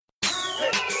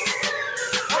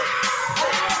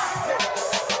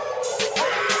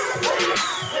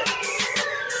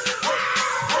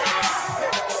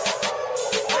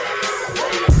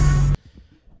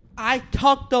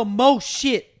talk the most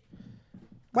shit.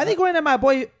 Why they going at my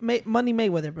boy Money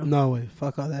Mayweather, bro? No way,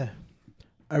 fuck all that.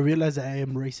 I realize that I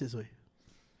am racist, way.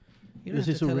 You don't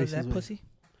have to tell us that, pussy.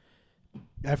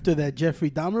 After that Jeffrey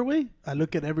Dahmer way, I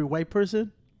look at every white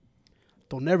person.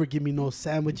 Don't ever give me no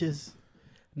sandwiches,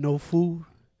 no food,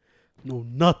 no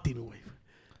nothing way.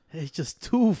 It's just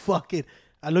too fucking.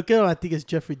 I look at him, I think it's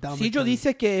Jeffrey Dahmer. Cedro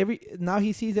dice que now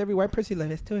he sees every white person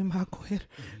like, este me va a coger.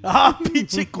 Ah,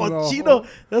 pinche cochino. No.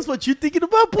 That's what you thinking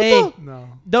about, puto? Hey,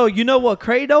 no, you know what,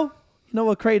 Credo?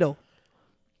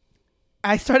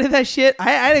 I started that shit.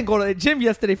 I didn't go to the gym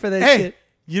yesterday for that shit.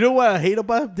 You know what I hate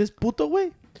about this puto,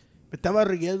 güey? Me estaba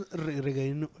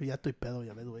regañando. Ya estoy pedo,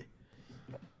 ya ves, güey.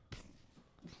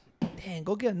 Damn,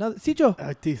 go get another. Cedro.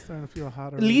 I think starting to feel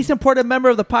hot already. Least important member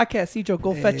of the podcast, Cedro.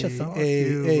 Go fetch us some.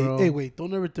 Hey, wait.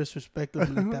 Don't ever disrespect us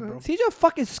like that, bro. Cedro a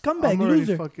fucking scumbag, I'm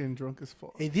loser. fucking drunk as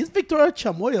fuck. Hey, this Victoria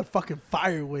Chamoy fucking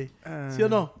fire, güey. See or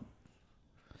no?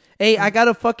 Hey, I got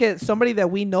a fucking somebody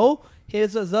that we know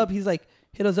hit us up. He's like,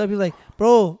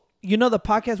 bro, you know the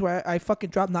podcast where I fucking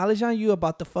drop knowledge on you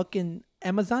about the fucking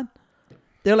Amazon?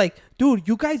 They're like, dude,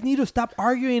 you guys need to stop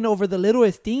arguing over the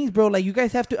littlest things, bro. Like, you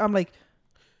guys have to. I'm like,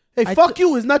 hey, fuck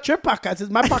you. It's not your podcast. It's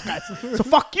my podcast. So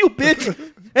fuck you,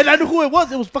 bitch. And I knew who it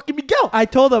was. It was fucking Miguel. I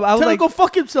told him. I was Tell like, him to go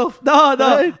fuck himself. No.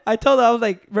 Right? I told him. I was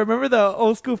like, remember the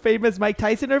old school famous Mike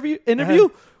Tyson interview?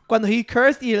 When he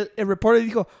cursed, a reporter, he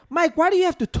go, Mike, why do you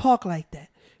have to talk like that?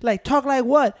 Like, talk like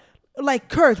what? Like,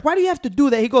 curse. Why do you have to do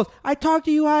that? He goes, I talk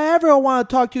to you however I want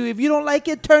to talk to you. If you don't like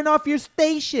it, turn off your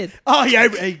station. Oh, yeah.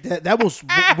 Hey, that was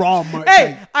raw, Mark.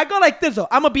 Hey, I go like this, though.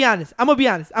 I'm going to be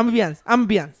honest.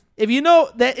 If you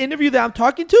know that interview that I'm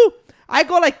talking to, I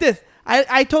go like this.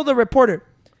 I told the reporter,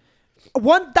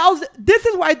 1,000. This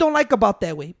is what I don't like about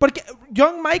that way. But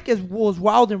young Mike was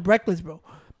wild and reckless, bro.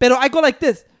 But I go like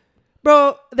this.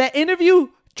 Bro, that interview,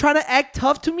 trying to act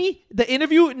tough to me, the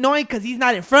interview, knowing because he's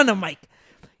not in front of Mike.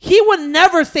 He would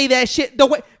never say that shit the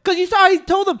way, because you saw how he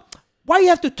told him, why you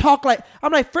have to talk like,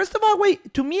 I'm like, first of all,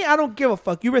 wait, to me, I don't give a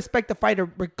fuck. You respect the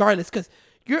fighter regardless, because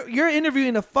you're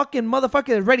interviewing a fucking motherfucker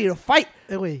that's ready to fight.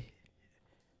 Hey, wait.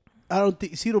 I don't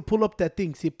think, Ciro, pull up that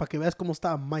thing, see, para que veas cómo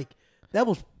estaba Mike. That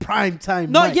was prime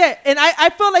time No, Mike. yeah, and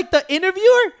I felt like the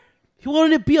interviewer, he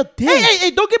wanted to be a dick. Hey,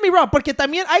 don't get me wrong, porque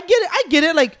también, I get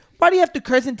it, like, why do you have to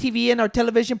curse in TV in our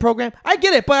television program? I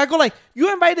get it, but I go like,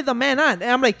 you invited the man on,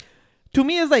 and I'm like, to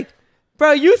me, it's like,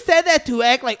 bro, you said that to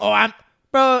act like,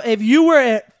 bro, if you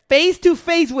were face to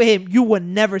face with him, you would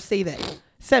never say that.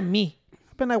 Except me.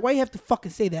 I've been like, why you have to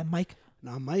fucking say that, Mike?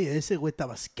 Nah, Mike, ese güey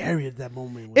estaba scary at that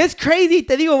moment. Güey. It's crazy.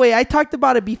 Te digo, güey, I talked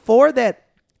about it before that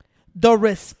the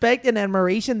respect and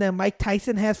admiration that Mike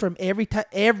Tyson has from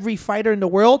every fighter in the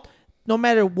world, no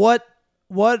matter what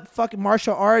fucking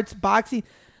martial arts, boxing,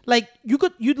 like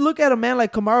you'd look at a man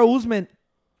like Kamaru Usman,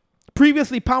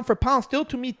 previously pound for pound, still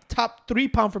to me top 3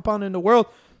 pound for pound in the world.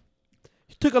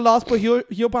 He took a loss, but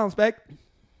he'll bounce back.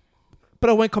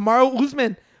 But when Kamaru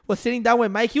Usman was sitting down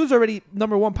with Mike, he was already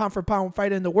number 1 pound for pound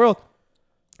fighter in the world.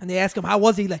 And they asked him, how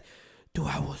was he? Like, dude,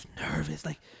 I was nervous.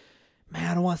 Like, man,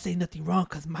 I don't want to say nothing wrong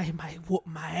because Mike might whoop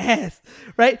my ass.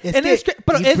 Right? But it's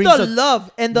the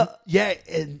love and the... Yeah,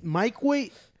 and Mike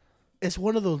Wade is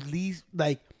one of those least,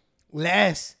 like,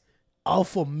 last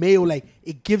alpha male. Like,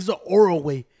 it gives the aura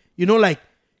away. You know, like,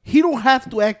 he don't have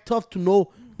to act tough to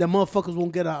know that motherfuckers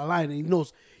won't get out of line. And he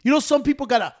knows. You know, some people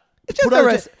gotta put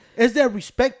out it's their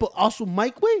respect, but also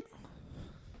Mike Wade,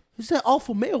 it's that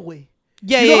alpha male way.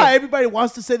 Yeah, you know how everybody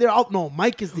wants to say they're out. No,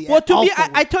 Mike is the alpha. Well, to me,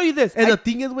 I tell you this. And the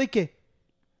thing is, que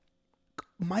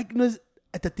Mike knows.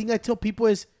 The thing I tell people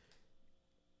is,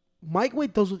 Mike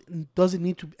Wade doesn't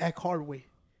need to act hard way.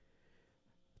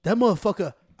 That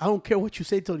motherfucker, I don't care what you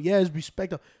say to him. Yeah, it's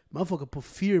respect. Motherfucker put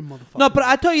fear in motherfucker. No, but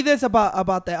I tell you this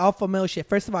about the alpha male shit.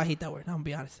 First of all, I hate that word. I'm gonna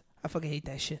be honest. I fucking hate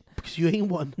that shit. Because you ain't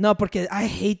one. No, because I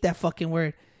hate that fucking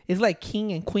word. It's like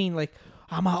king and queen. Like,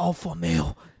 I'm an alpha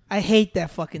male. I hate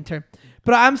that fucking term.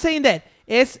 But I'm saying that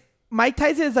it's Mike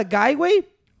Tyson is a guy way.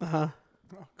 Uh-huh.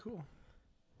 Oh, cool.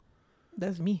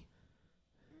 That's me.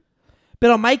 But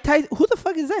on Mike Tyson, who the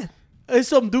fuck is that? It's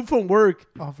some dude from work.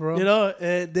 Oh, for real? You know,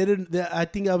 I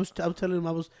think I was telling him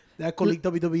I collect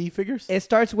WWE figures. It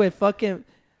starts with fucking.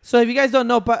 So if you guys don't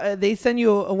know, they send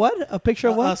you a picture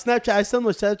of what? Snapchat. I sent him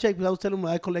a Snapchat because I was telling him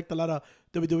I collect a lot of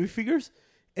WWE figures.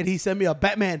 And he sent me a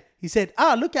Batman. He said,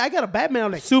 look, I got a Batman.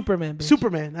 I'm like, Superman, bitch.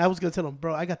 Superman. I was going to tell him,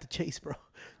 bro, I got the chase, bro.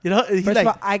 You know? First of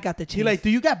all, I got the chase. He's like, do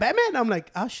you got Batman? I'm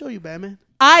like, I'll show you Batman.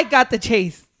 I got the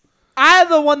chase. I'm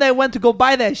the one that went to go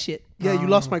buy that shit. Yeah, you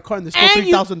lost my car and they stole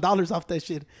 $3,000 off that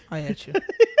shit. I hate you.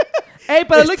 Hey,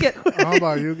 but look at... I don't know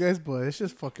about you guys, but it's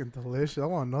just fucking delicious. I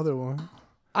want another one.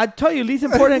 I tell you, least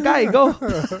important guy. Go.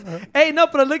 Hey, no,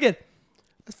 but look at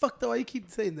That's fucked up. Why you keep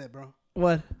saying that, bro?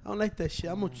 what I don't like that shit.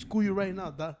 I'm gonna school you right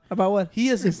now, dog. about what? He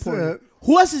is He important.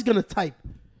 Who else is gonna type?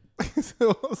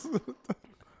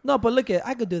 No, but look at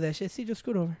I could do that shit. See, just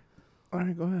scoot over. All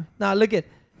right, go ahead. Now look at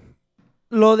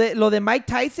lo de Mike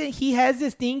Tyson. He has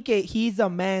this thing that he's a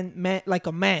man like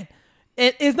a man.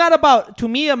 It's not about, to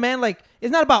me, a man like,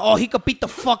 it's not about, oh, he could beat the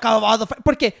fuck out of all the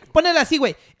porque ponele así,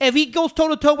 güey. If he goes toe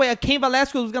to toe with Cain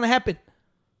Velasquez, what's gonna happen?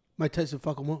 Mike Tyson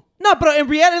fuck him up. No, but in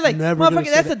reality, like, Never gonna motherfucker,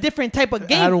 say that's that. a different type of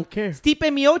game. I don't care. Stipe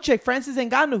Miocic, Francis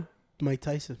Ngannou. Mike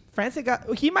Tyson.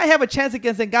 He might have a chance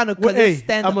against Ngannou because Hey, it's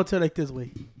stand I'm up. gonna tell you like this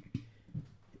way.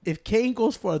 If Kane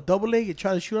goes for a double leg and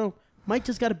try to shoot him, Mike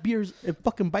just gotta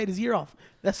fucking bite his ear off.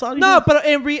 That's all he No, does.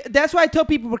 but that's why I tell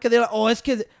people, because they're like, oh, it's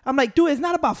because I'm like, dude, it's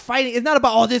not about fighting. It's not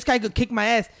about, oh, this guy could kick my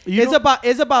ass. You It's know-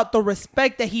 about the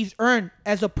respect that he's earned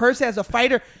as a person, as a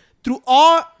fighter,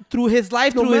 through his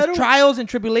life, No through matter- his trials and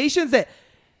tribulations. That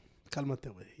Cálmate,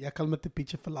 güey. Ya cálmate,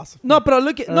 pinche philosophy. no, pero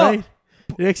look at All no, right?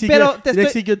 Next thing Pero you te next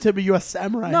estoy- thing you tell me you're a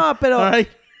samurai. No, pero- All right?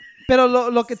 pero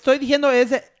lo que estoy diciendo is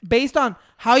that based on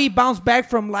how he bounced back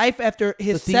from life after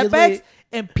his The thing is, setbacks, güey,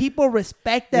 and people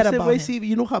respect that Ese about güey, him. see,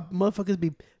 you know how motherfuckers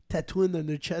be tattooing on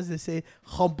their chest, they say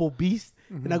humble beast.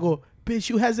 And I go, bitch,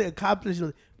 you hasn't accomplished.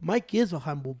 Mike is a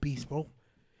humble beast, bro.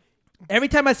 Every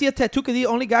time I see a tattoo, because the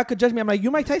only guy could judge me, I'm like,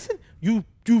 you Mike Tyson? You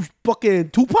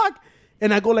fucking Tupac.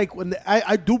 And I go like,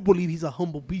 I do believe he's a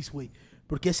humble beast, güey.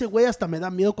 Porque ese güey hasta me da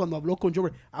miedo cuando habló con Joe.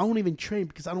 I don't even train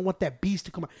because I don't want that beast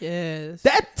to come out. Yes.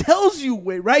 That tells you,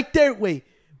 way right there, way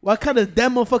what kind of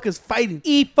damn motherfuckers fighting.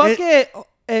 Y fucking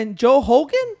and Joe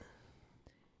Hogan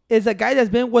is a guy that's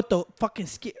been with the fucking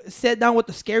sat down with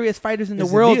the scariest fighters in the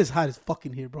world. He is hot as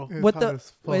fucking here, bro. It's What hot the?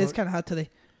 as Wait, it's fuck. kind of hot today.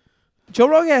 Joe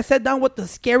Rogan has sat down with the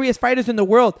scariest fighters in the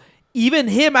world. Even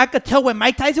him, I could tell when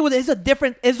Mike Tyson was. It's a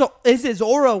different. Is his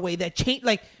aura way that changed?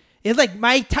 Like it's like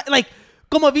like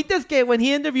como vites que when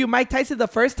he interviewed Mike Tyson the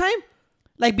first time,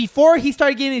 like before he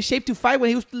started getting in shape to fight when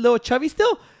he was a little chubby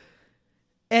still,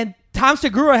 and Tom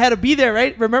Segura had to be there,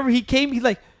 right? Remember he came. He's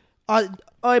like,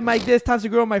 oh Mike, this Tom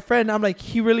Segura, my friend. I'm like,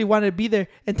 he really wanted to be there,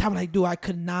 and Tom like, dude, I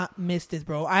could not miss this,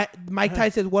 bro. Mike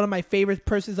Tyson is one of my favorite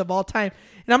persons of all time,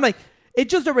 and I'm like,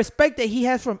 it's just the respect that he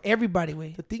has from everybody,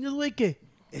 way. The thing is, güey, que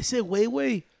ese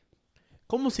güey,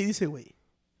 ¿cómo se dice, güey?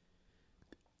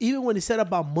 Even when he said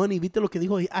about money, viste lo que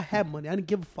dijo, I have money, I didn't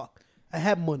give a fuck. I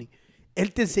have money.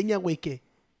 Él te enseña, güey, que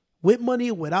with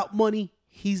money, without money,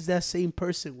 he's that same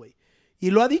person, güey. Y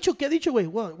lo ha dicho, ¿qué ha dicho, güey?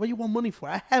 What you want money for?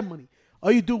 I have money.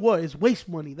 All you do, what, is waste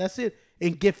money. That's it.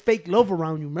 And get fake love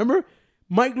around you. Remember?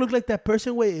 Mike looked like that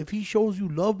person, güey. If he shows you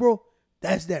love, bro,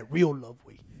 that's that real love,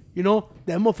 güey. You know?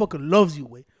 That motherfucker loves you,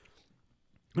 güey.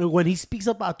 And when he speaks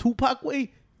about Tupac,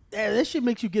 way, that shit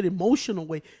makes you get emotional,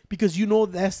 way, because you know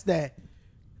that's that.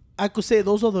 I could say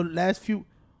those are the last few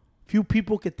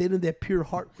people que tienen that pure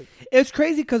heart, way. It's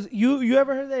crazy because you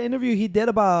ever heard that interview he did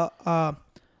about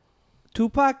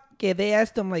Tupac? Yeah, they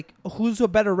asked him like, who's a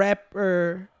better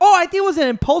rapper? Oh, I think it was an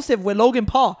Impulsive with Logan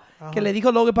Paul. Que le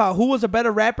dijo Logan Paul, who was a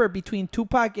better rapper between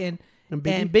Tupac and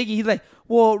Biggie? He's like,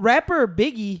 well, rapper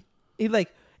Biggie. He's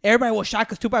like, everybody was shocked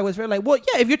because Tupac was very like, well,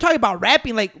 yeah, if you're talking about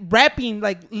rapping like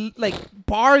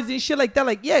bars and shit like that,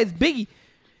 like, yeah, it's Biggie.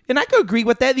 And I could agree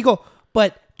with that. He go,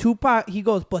 but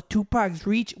Tupac's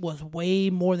reach was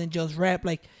way more than just rap.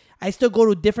 Like, I still go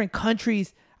to different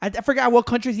countries. I forgot what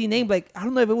countries he named. Like, I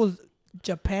don't know if it was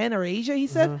Japan or Asia, he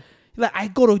said. Like, I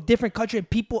go to a different country and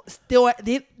people still,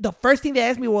 the first thing they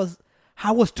asked me was,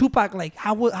 how was Tupac? Like,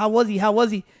 how was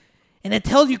he? And it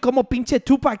tells you como pinche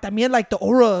Tupac también, like the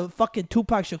aura of fucking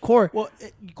Tupac Shakur. Well,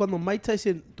 cuando Mike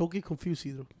Tyson, don't get confused,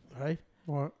 Cidro, all right?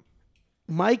 What?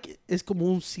 Mike is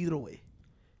como un Cidro, way.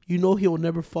 You know he'll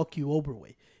never fuck you over,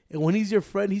 way. And when he's your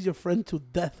friend to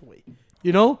death, way.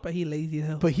 You know? But he lazy as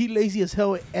hell. But he lazy as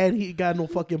hell, and he ain't got no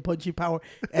fucking punching power,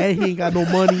 and he ain't got no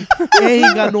money, and he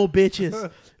ain't got no bitches.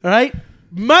 All right,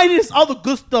 minus all the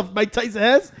good stuff Mike Tyson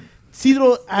has.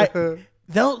 Cidro,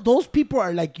 those people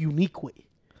are like unique, way.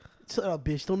 Shut up,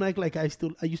 bitch. Don't act like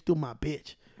you still my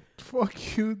bitch.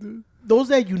 Fuck you, dude.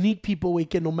 Those are unique people, we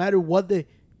can no matter what they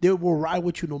will ride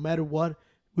with you, no matter what.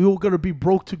 We were gonna be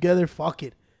broke together. Fuck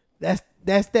it. That's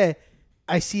that.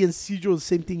 I see in Cedro the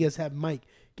same thing as have Mike.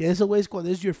 Que ese way is cuando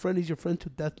is your friend, he's your friend to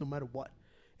death, no matter what.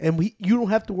 And you don't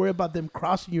have to worry about them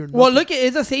crossing your. Well, look,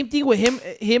 it's the same thing with him.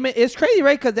 It's crazy,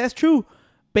 right? Because that's true.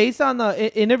 Based on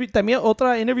the interview, también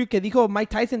otra interview que dijo Mike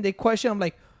Tyson, they question him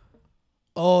like,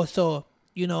 oh, so,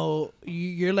 you know,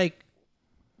 you're like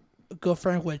good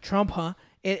friends with Trump, huh?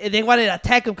 And they wanted to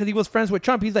attack him because he was friends with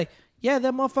Trump. He's like, yeah,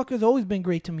 that motherfucker's always been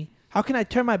great to me. How can I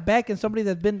turn my back on somebody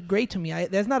that's been great to me?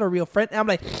 That's not a real friend. And I'm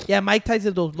like, yeah, Mike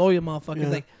Tyson's those loyal motherfuckers. Yeah.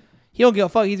 Like, he don't give a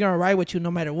fuck. He's gonna ride with you no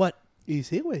matter what. Y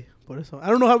sí, güey. Por eso. I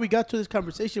don't know how we got to this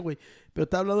conversation, güey. Pero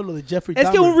está hablando lo de Jeffrey Es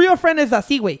que Dahmer. un real friend es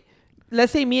así, güey.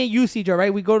 Let's say me and you, CJ,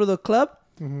 right? We go to the club.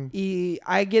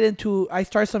 Mm-hmm. I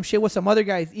start some shit with some other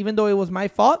guys. Even though it was my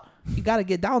fault, you gotta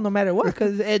get down no matter what.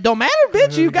 Because it don't matter,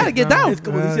 bitch. You gotta get down. Es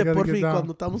como Yeah, dice gotta Porfi get down.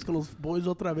 cuando estamos con los boys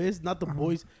otra vez. Not the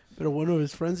boys, pero one of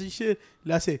his friends and shit.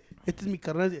 Le hace, este es mi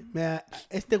carnal.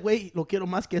 Este güey lo quiero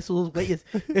más que esos dos güeyes.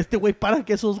 Este güey para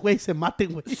que esos güeyes se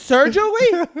maten, güey. Sergio,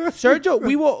 güey. Sergio,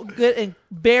 we will get in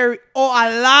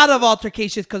a lot of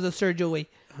altercations because of Sergio, güey.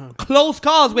 Close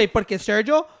calls, güey. Porque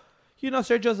Sergio, you know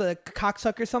Sergio's a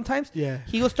cocksucker sometimes. Yeah.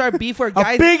 He will start beef for A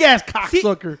guys. big ass See,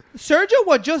 cocksucker. Sergio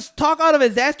would just talk out of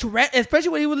his ass to rant, especially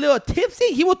when he was a little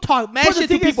tipsy. He would talk mad But the shit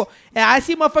to thing is- people. And I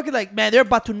see motherfuckers like, man, they're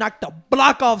about to knock the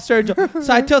block off Sergio.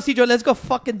 So I tell Sergio, let's go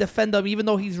fucking defend him, even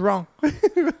though he's wrong.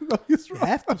 You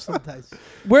have to sometimes.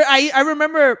 Where I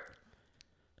remember,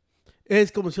 Es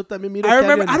como si yo también miro I que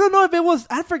remember, alguien- I don't know if it was,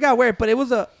 I forgot where, but it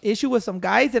was a issue with some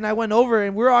guys, and I went over,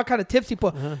 and we were all kind of tipsy.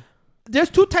 But there's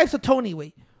two types of Tony,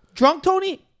 way. Drunk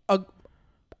Tony,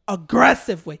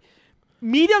 aggressive, way.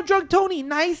 Medium drunk Tony,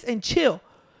 nice and chill.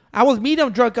 I was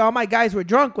medium drunk. All my guys were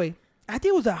drunk, way. I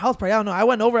think it was a house party. I don't know. I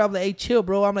went over. I was like, hey, chill,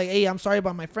 bro. I'm like, hey, I'm sorry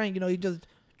about my friend. You know, he just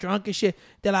drunk and shit.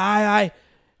 They're like, aye.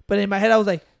 But in my head, I was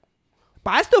like,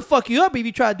 but I still fuck you up if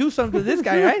you try to do something to this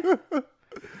guy, right?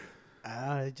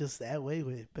 It's just that way,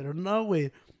 güey. Pero no,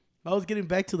 güey. I was getting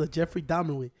back to the Jeffrey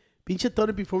Dahmer, güey. Pinche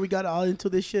Tony, before we got all into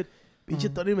this shit,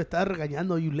 pinche Tony me estaba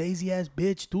regañando. You lazy ass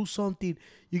bitch, do something.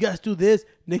 You guys do this.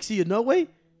 Next thing you know, güey,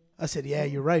 I said, yeah,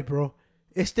 you're right, bro.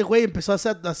 Este güey empezó a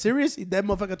ser serious, and that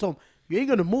motherfucker told him, you ain't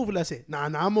gonna move. And I said, nah,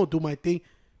 I'm gonna do my thing.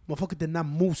 Motherfucker did not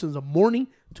move since the morning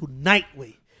to night,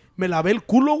 güey. Me lavé el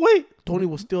culo, güey. Tony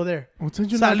was still there. What time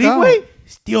you Salí, knock out? güey,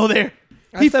 still there.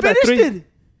 I He slept at finished 3. it.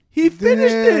 He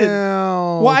finished it.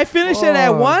 Damn. Well, I finished it at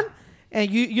Fuck. 1,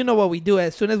 and you know what we do.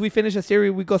 As soon as we finish a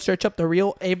series, we go search up the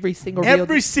reel, every single reel.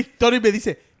 Every sick Tony me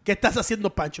dice, ¿qué estás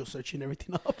haciendo, Pancho? Searching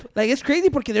everything up. Like, it's crazy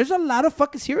because there's a lot of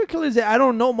fucking serial killers that I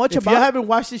don't know much If you about. haven't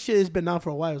watched this shit, it's been out for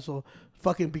a while, so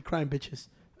fucking be crying, bitches.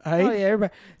 All right? Oh, yeah,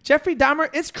 everybody. Jeffrey Dahmer,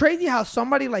 it's crazy how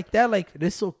somebody like that, like It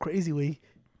is so crazy, way.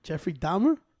 Jeffrey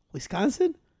Dahmer,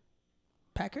 Wisconsin,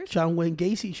 Packers. John Wayne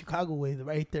Gacy, Chicago, way,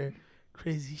 right there.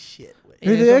 Crazy shit, way.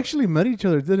 Hey, Yeah, they so- actually met each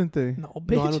other, didn't they? No,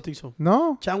 bitch. No, I don't think so.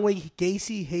 No? John Wayne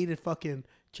Gacy hated fucking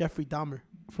Jeffrey Dahmer.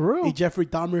 For real? Hey, Jeffrey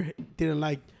Dahmer didn't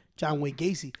like John Wayne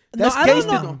Gacy. No, That's I don't Gacy,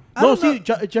 know. no. I No, don't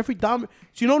see, know. Jeffrey Dahmer.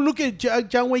 Si no, look at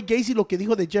John Wayne Gacy, lo que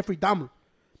dijo de Jeffrey Dahmer.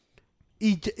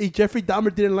 Y Jeffrey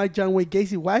Dahmer didn't like John Wayne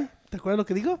Gacy. Why? ¿Te acuerdas lo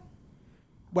que dijo?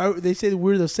 Why they said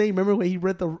we're the same. Remember when he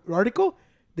read the article?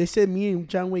 They said me and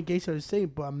John Wayne Gacy are the same,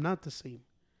 but I'm not the same.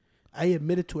 I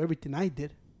admitted to everything I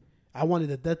did. I wanted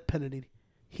the death penalty.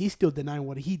 He's still denying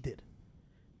what he did.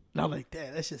 And I'm like,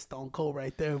 damn, that's just stone cold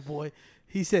right there, boy.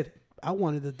 He said, I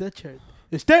wanted the death charge.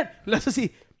 Instead, let's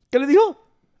see. ¿Qué le dijo?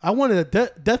 I wanted a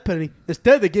death penalty.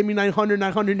 Instead, they gave me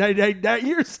 999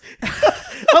 years.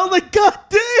 I was like, God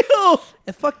damn.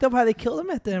 It's fucked up how they killed him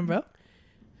at the end, bro.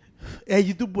 Hey,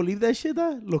 you do believe that shit,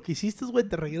 Lo que hiciste, güey,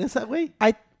 te regresa, güey.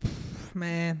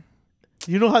 Man.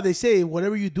 You know how they say,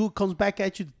 whatever you do comes back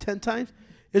at you 10 times?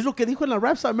 Es lo que dijo en la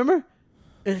rap song, remember?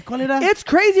 ¿Cuál era? It's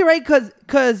crazy, right?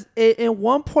 Because in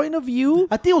one point of view,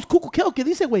 I think it was Cuco Kel que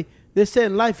dice, güey. They say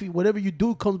in life, whatever you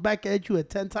do comes back at you at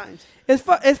 10 times.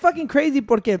 it's fucking crazy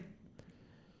porque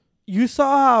you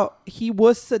saw how he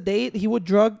was sedate. He would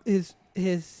drug his.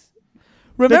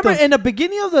 Remember, Victims. in the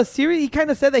beginning of the series, he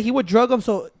kind of said that he would drug them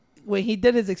so when he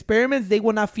did his experiments, they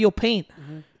would not feel pain.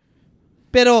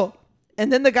 Pero,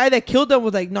 and then the guy that killed them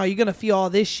was like, no, you're going to feel all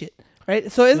this shit.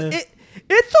 Right? So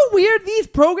it's so weird, these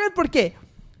programs, porque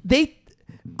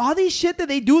all these shit that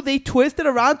they do, they twist it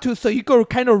around to so you can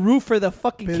kind of root for the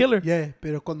fucking killer. Yeah,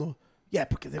 pero cuando... Yeah,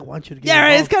 because they want you to get Yeah,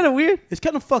 right? It's involved. kind of weird. It's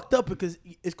kind of fucked up because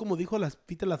it's como dijo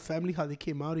la family, how they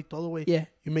came out y todo, güey. Yeah.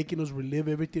 You're making us relive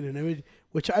everything and everything,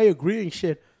 which I agree and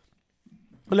shit.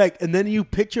 Like, and then you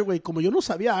picture, güey, como yo no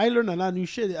sabía, I learned a lot of new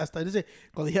shit. Hasta ese,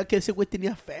 cuando dije que ese güey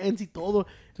tenía fans y todo.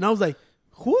 And I was like,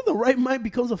 who in the right mind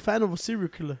becomes a fan of a serial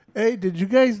killer? Hey, did you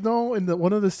guys know in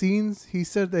one of the scenes he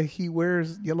said that he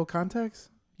wears yellow contacts?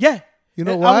 Yeah. You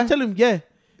know And why? I was telling him, yeah.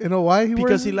 You know why he wears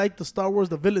Because he it? liked the Star Wars,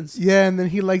 the villains. Yeah, and then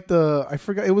he liked I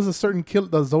forgot, it was a certain kill,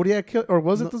 the Zodiac killer, or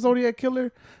was it the Zodiac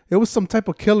killer? It was some type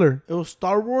of killer. It was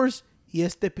Star Wars y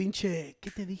este pinche...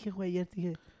 ¿Qué te dije, güey? Ayer te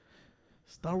dije...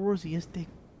 Star Wars y este...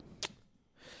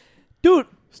 Dude,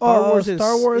 Star Wars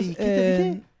Star Wars ¿y qué te dije?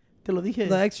 and Te lo dije.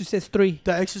 The Exorcist 3.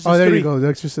 The Exorcist Oh, there 3. you go. The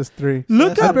Exorcist 3.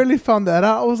 Look I up. barely found that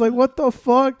out. I was like, what the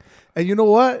fuck? And you know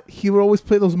what? He would always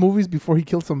play those movies before he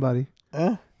killed somebody.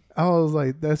 Huh? I was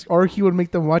like, or he would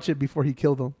make them watch it before he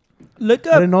killed them. Look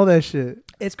I up. didn't know that shit.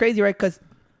 It's crazy, right? Because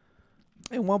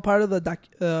in one part of the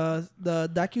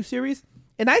docu series,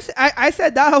 and I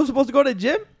sat down. I was supposed to go to the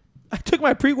gym. I took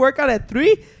my pre-workout at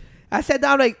 3. I sat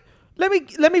down like,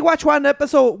 let me watch one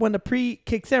episode when the pre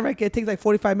kicks in. Right, it takes like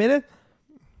 45 minutes.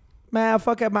 Man,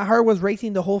 fuck it. My heart was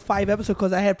racing the whole 5 episodes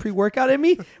because I had pre-workout in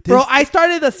me, bro. I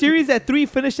started the series at 3,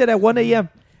 finished it at 1 a.m.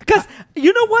 Because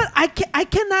you know what? I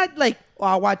cannot like. Oh,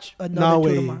 I'll watch another No 2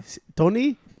 way. tomorrow.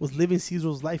 Tony was living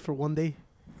Caesar's life for one day.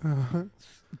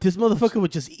 This motherfucker was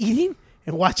just eating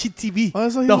and watching TV Oh,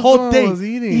 that's what he the was whole doing, day. was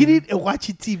eating. Eating and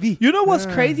watching TV. You know what's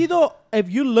Yeah. crazy though? If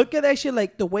you look at that shit,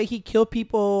 like the way he killed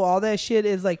people, all that shit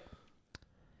is like.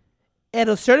 At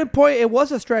a certain point, it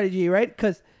was a strategy, right?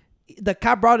 Because the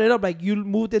cop brought it up, like you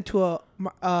moved into a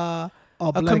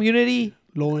Black, community,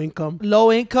 low income. low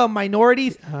income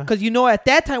minorities. Because at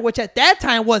that time, which at that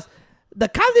time was the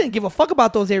cops didn't give a fuck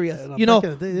about those areas. They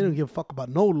didn't give a fuck about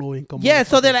no low income. Yeah,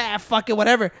 so they're motherfuckers. like, fuck it,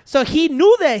 whatever. So he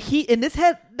knew that he in this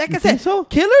head, like You I said, think so?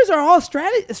 killers are all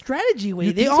strategy way.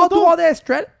 You They think all so, do though? all that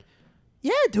strategy.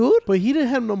 Yeah, dude. But he didn't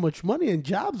have no much money and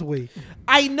jobs, way.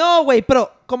 I know, wait, pero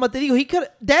como te digo, he could.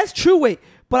 That's true, wait.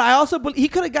 But I also believe he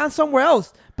could have gone somewhere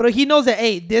else. But he knows that,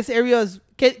 hey, this area is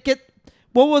get.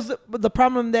 What was the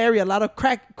problem in the area? A lot of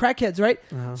crackheads, right?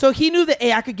 So he knew that,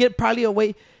 hey, I could get probably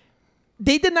away.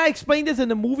 They did not explain this in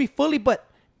the movie fully, but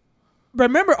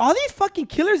remember, all these fucking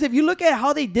killers, if you look at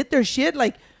how they did their shit,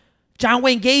 like John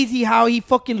Wayne Gacy, how he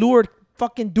fucking lured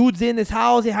fucking dudes in his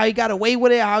house and how he got away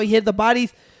with it, how he hid the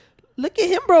bodies. Look at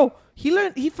him, bro.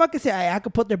 He fucking said, I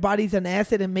could put their bodies in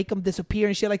acid and make them disappear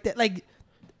and shit like that. Like,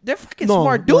 they're fucking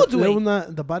smart dudes, they way. were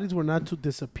not, the bodies were not to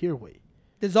disappear, way.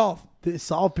 Dissolve. They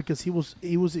solved because he was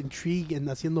intrigued and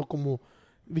haciendo como,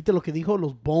 viste lo que dijo,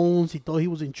 los bones y todo. He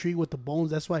was intrigued with the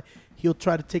bones. That's why he'll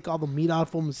try to take all the meat out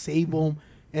of them and save them.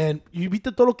 And you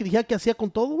viste todo lo que dije que hacía con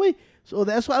todo, way. So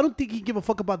that's why I don't think he give a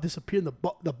fuck about disappearing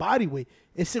the body, way.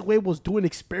 Ese way was doing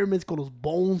experiments con los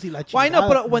bones y la chingada. Well, I know,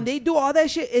 but when they do all that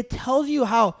shit, it tells you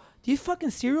how these fucking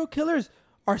serial killers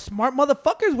are smart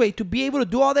motherfuckers, way, to be able to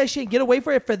do all that shit and get away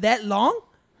for it for that long.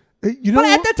 You know But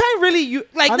at what? that time, really, you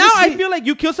like now Honestly- I feel like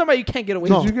you kill somebody, you can't get away.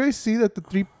 Did you guys see that the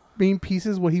 3 main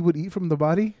pieces what he would eat from the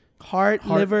body? Heart,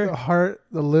 liver. the heart,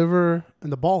 the liver,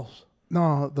 And the balls.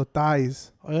 no, the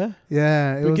thighs. Oh, yeah?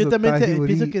 Yeah, it was Porque the también thigh he would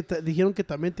pienso eat. que dijeron que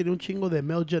también tenía un chingo de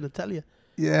male genitalia.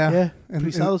 Yeah, And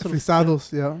frisados en los-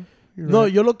 frisados, yeah. You're No,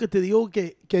 right. yo lo que te digo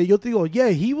que yo te digo, yeah,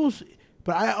 he was,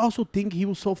 but I also think he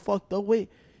was so fucked up, way,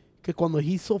 que cuando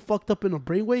he's so fucked up in a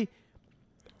brain, way,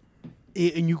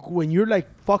 and when you're like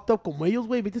fucked up como ellos,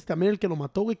 way, viste también el que lo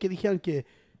mató, güey, que dijeron que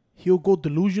he'll go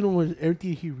delusional with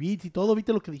everything he reads y todo, viste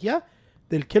lo que decía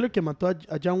del killer que mató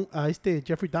a este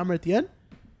Jeffrey Dahmer at the end.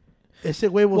 Ese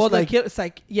güey was Well, like, the kid, it's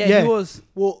like, yeah, yeah. he was,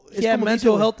 well, he had como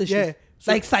mental dice, health güey, issues. yeah,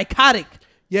 so- Like psychotic.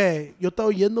 Yeah, yo estaba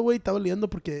oyendo, güey, estaba leyendo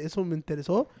porque eso me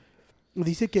interesó.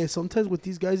 Dice que sometimes with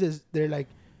these guys, they're like,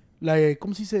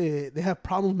 ¿cómo se dice? They have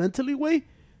problems mentally, güey.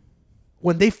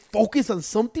 When they focus on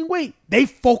something, güey, they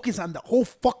focus on the whole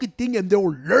fucking thing and they'll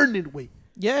learn it, güey.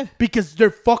 Yeah. Because their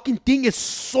fucking thing is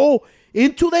so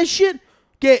into that shit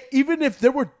que even if they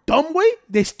were dumb, güey,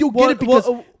 they still get it because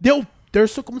they're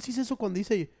so, ¿cómo se dice eso cuando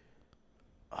dice?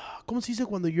 ¿Cómo se dice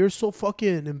cuando you're so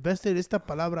fucking invested, esta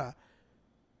palabra?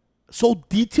 So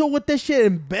detailed with that shit,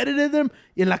 embedded in them,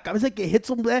 in la cabeza que hits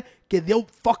them there, que they'll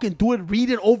fucking do it, read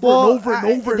it over and over and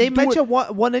over. They and do mentioned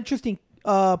it. one interesting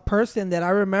person that I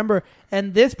remember,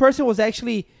 and this person was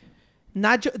actually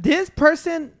not this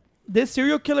person. This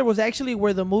serial killer was actually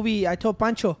where the movie I told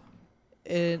Pancho,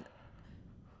 and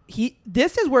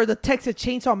this is where the Texas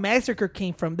Chainsaw Massacre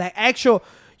came from. That actual,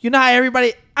 you know how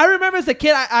everybody. I remember as a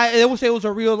kid, they would say it was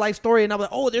a real life story, and I was like,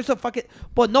 oh, there's a fucking.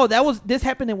 But no, this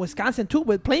happened in Wisconsin too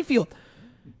with Plainfield.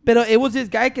 But it was this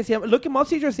guy que se llama, look him up,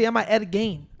 se llama Ed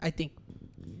Gein, I think.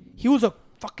 He was a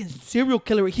fucking serial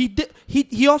killer.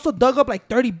 He also dug up like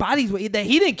 30 bodies that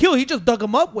he didn't kill. He just dug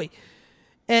them up, wait.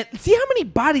 And see how many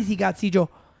bodies he got, Cijo.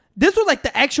 This was like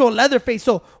the actual Leatherface.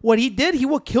 So what he did, he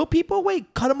would kill people,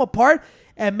 cut them apart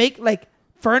and make like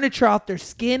furniture out their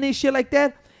skin and shit like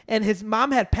that. And his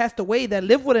mom had passed away that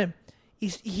lived with him.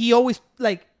 He always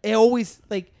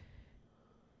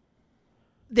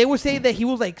they were saying that he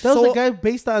was like That so was the guy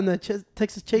based on the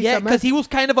Texas Chainsaw yeah, because Massacre. he was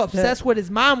kind of obsessed with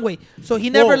his mom, So he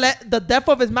never let the death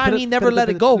of his mom. He never let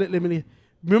it go.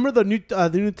 Remember the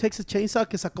new Texas Chainsaw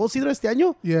que sacó Sidra este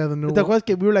año? Yeah, the new ¿Te one. acuerdas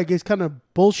que we were like, it's kind of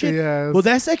bullshit? Yeah, Well,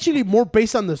 that's actually more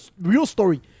based on the real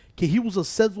story. Que he was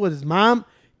obsessed with his mom.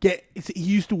 he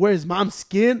used to wear his mom's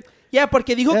skin. Yeah,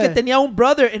 porque dijo que Yeah. tenía un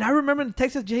brother. And I remember in the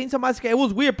Texas Chainsaw Massacre, it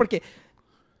was weird porque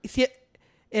si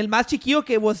el más chiquillo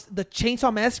que was the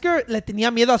Chainsaw Massacre le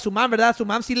tenía miedo a su mam, ¿verdad? Su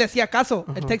mam sí le hacía caso.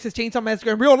 El Texas Chainsaw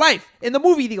Massacre in real life, in the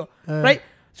movie, digo. Right?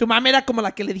 Su mam era como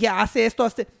la que le decía, hace esto,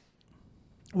 hace...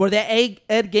 Where that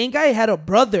Ed Gein guy had a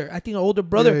brother. I think an older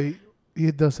brother. Yeah,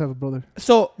 he does have a brother.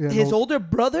 So Yeah, his no. older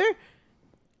brother,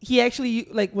 he actually,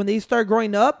 like, when they start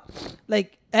growing up,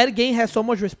 like, Ed Gein has so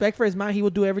much respect for his mom, he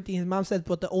would do everything his mom said.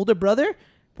 But the older brother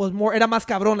was more, era más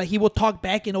cabrón. Like, he would talk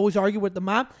back and always argue with the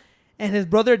mom. And his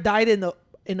brother died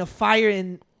in a fire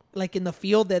in the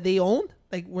field that they owned,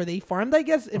 like, where they farmed, I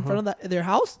guess, in front of their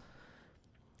house.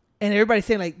 And everybody's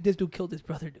saying, like, this dude killed his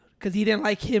brother, dude. Because he didn't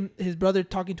like his brother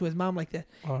talking to his mom like that.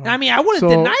 And I mean, I wouldn't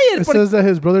deny it. It But says that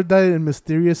his brother died in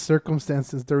mysterious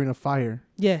circumstances during a fire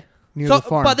yeah. near So, the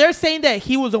farm. but they're saying that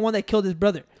he was the one that killed his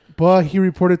brother. But he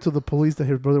reported to the police that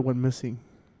his brother went missing.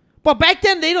 But back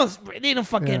then, they don't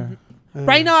fucking...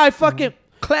 Right now, I fucking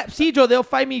clap Cedro. They'll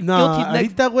find me Nah, guilty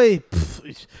next... that way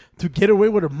to get away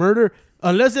with a murder,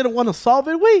 unless they don't want to solve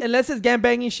it, wait. Unless it's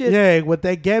gangbanging shit. Yeah, with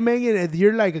that gangbanging, and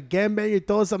you're like a gangbanger,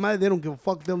 told somebody, they don't give a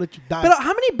fuck, they'll let you die. But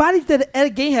how many bodies did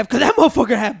Ed Gein have? Because that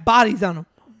motherfucker had bodies on him.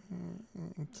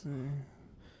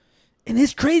 And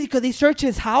it's crazy because they searched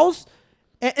his house.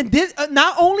 And this,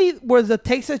 not only was the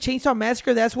Texas Chainsaw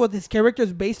Massacre, that's what his character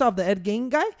is based off, the Ed Gein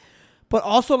guy. But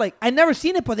also, like, I never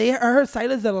seen it, but I heard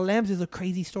Silence of the Lambs is a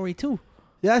crazy story, too.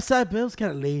 Yeah, that side bill's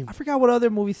kind of lame. I forgot what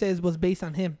other movie says was based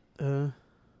on him.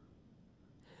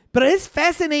 But it's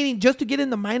fascinating just to get in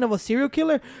the mind of a serial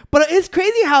killer. But it's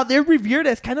crazy how they're revered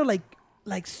as kind of like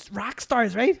rock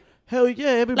stars, right? Hell yeah,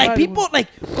 everybody. Like people, like,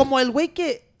 como el güey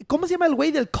que, ¿cómo se llama el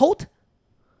güey del coat?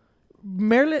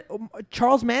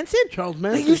 Charles Manson? Charles Like,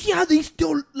 Manson. you see how they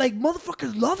still, like,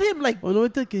 motherfuckers love him. Like, O no,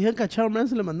 viste que dijeron que a Charles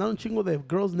Manson le mandaron un chingo de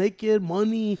girls naked,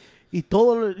 money, y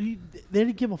todo. They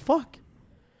didn't give a fuck.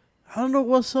 I don't know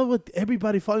what's up with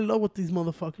everybody falling in love with these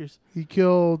motherfuckers. He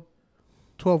killed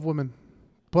 12 women,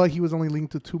 but he was only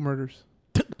linked to 2 murders.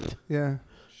 Yeah.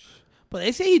 but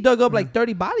they say he dug up like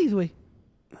 30 bodies, way.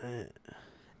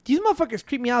 These motherfuckers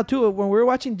creep me out, too. When we were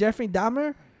watching Jeffrey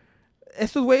Dahmer,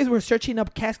 estos güeyes were searching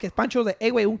up caskets. Pancho was like,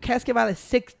 hey, güey, un casket vale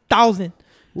 $6,000.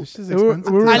 This is We were-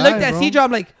 expensive. we were- I to looked buy, at bro. Cedro,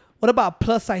 I'm like, what about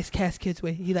plus-size caskets,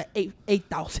 güey? He's like,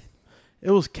 8,000. It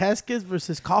was caskets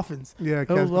versus coffins. Yeah,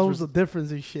 That was caskets the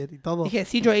difference and shit. Y todo. Dije,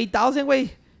 Cedro, 8,000,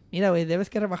 güey. Mira, güey, debes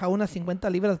que rebajar unas 50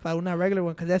 libras para una regular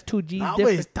one, because that's 2 G's Ah,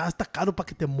 güey, different. está caro para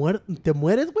que te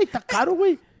mueres, güey. Está caro,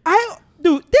 güey.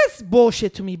 Dude, this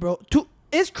bullshit to me, bro.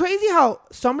 It's crazy how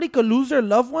somebody could lose their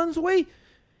loved ones, way,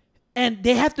 and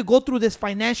they have to go through this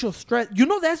financial stress. You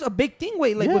know, that's a big thing,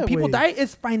 way. Like, Yeah, when people güey. die,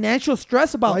 it's financial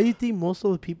stress about... Why do you think most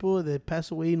of the people that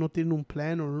pass away no tienen un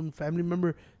plan or un family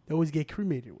member, they always get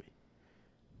cremated, güey?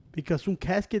 Because un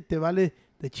casket te vale,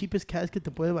 the cheapest casket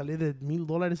te puede valer de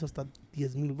 $1,000 hasta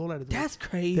 $10,000. güey. That's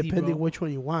crazy, Depending bro. which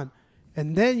one you want.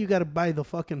 And then you gotta buy the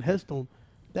fucking headstone.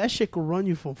 That shit could run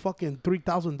you from fucking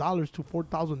 $3,000 to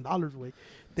 $4,000, güey.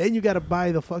 Then you gotta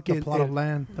buy the fucking The plot of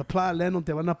land. The plot of land donde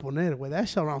te van a poner, güey.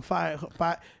 That's around I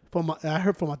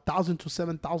heard from $1,000 to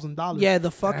 $7,000. Yeah,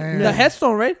 the fucking... Damn. The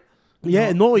headstone, right?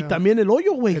 Yeah, No, no, yeah. y también el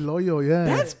hoyo, güey. El hoyo, yeah.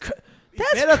 That's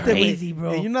Espérate, güey. crazy,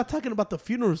 bro. And you're not talking about the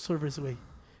funeral service, way.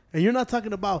 And you're not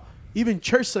talking about even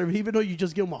church service, even though you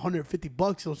just give them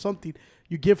 $150 or something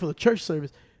you give for the church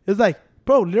service. It's like,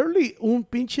 bro, literally, un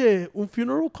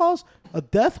funeral cost, a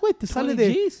death, way, te sale 20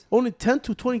 de Gs. only $10,000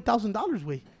 to $20,000,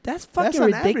 way. That's fucking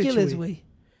on average, ridiculous, güey.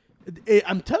 way.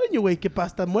 I'm telling you, way, que pa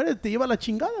hasta mueres te lleva la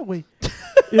chingada, way.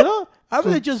 You know? I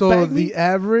would just so bag the me.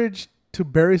 average to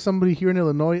bury somebody here in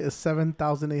Illinois is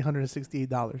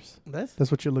 $7,868.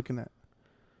 That's what you're looking at.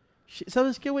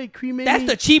 ¿Sabes qué, way? Cremating. That's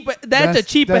the cheap... That's the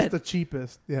cheap That's end. the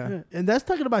cheapest. Yeah. Yeah. And that's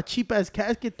talking about cheap-ass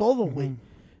casket, todo, güey.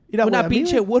 Mira, Una güey, a mí,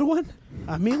 pinche güey, wood one.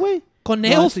 a mí, güey. Con No,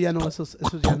 nails. eso ya no, eso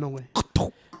ya no, güey.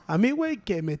 A mí, güey,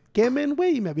 que me quemen,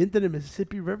 güey, y me avienten el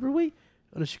Mississippi River, güey,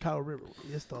 o the Chicago River,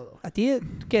 güey. Y es todo. A ti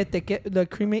que te que the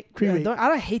cremate. Cremate. I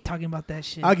don't hate talking about that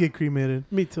shit. I'll get cremated.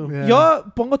 Me too. Yeah. Yo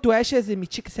pongo tu ashes en mi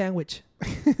chicken sandwich.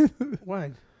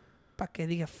 Why? Pa' que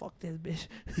diga, fuck this bitch.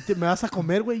 Y me vas a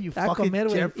comer, güey, you Te vas a fucking comer,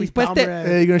 güey. Jeffrey Y después te- Dahmer ass.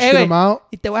 Hey, you're gonna Hey, shit güey. them out?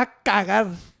 Y te voy a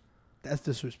cagar. That's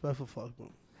disrespectful, fuck, bro.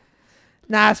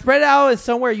 Nah, spread it out in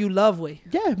somewhere you love, way.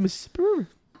 Yeah, Mississippi River.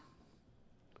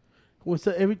 What's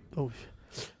that? Every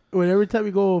time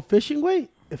we go fishing, güey,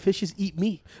 the fishes eat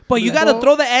me. But you Yeah. gotta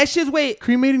throw the ashes, way.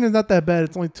 Cremating is not that bad.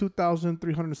 It's only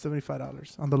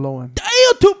 $2,375 on the low end. Damn,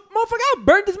 motherfucker, I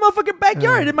burned this motherfucking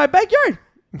backyard in my backyard.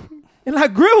 In la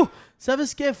grill.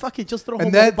 ¿Sabes qué? Fuck it, just throw And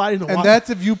whole that body in the and water. that's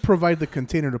if you provide the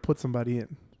container to put somebody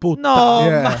in. Puta. No,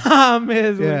 Yeah.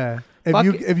 mames, güey. Yeah. Fuck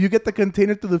If you get the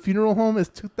container to the funeral home, it's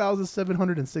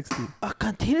 2,760. A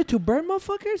container to burn,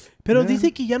 motherfuckers? Pero Yeah.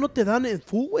 dice que ya no te dan el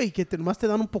full, güey. Que nomás te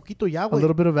dan un poquito ya, A güey.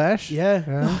 little bit of ash. Yeah.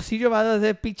 No, si yo voy a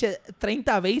hacer pinche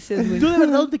 30 veces, güey. ¿Tú de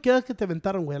verdad dónde quedas que te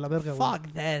aventaron, güey? A la verga, güey.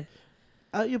 Fuck that.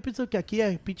 Ah, yo pienso que aquí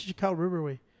hay pinche Chicago River,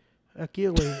 güey. Aquí,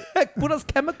 güey. Puros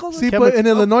chemicals. See, güey. but in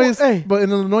Illinois, Oh, hey. but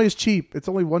in Illinois, it's cheap. It's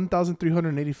only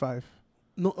 1,385.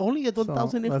 No, only at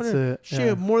 1,800. that's it, Shit,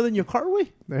 yeah. more than your car,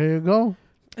 güey. There you go.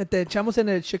 Te echamos en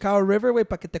el Chicago River, güey,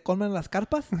 para que te colmen las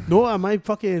carpas. No, I might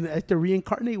fucking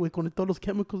reincarnate, güey, con todos los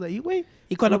chemicals ahí, güey.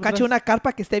 Y cuando No, cache gracias. una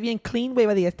carpa que esté bien clean, güey,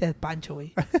 va a decir, este es Pancho,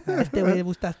 güey. Este güey le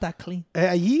gusta estar clean.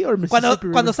 Allí o Mississippi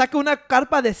River? Cuando saque una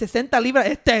carpa de 60 libras,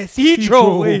 este es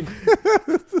Citro, güey.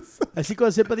 Así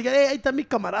cuando sepa, diga, ahí está mi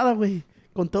camarada, güey.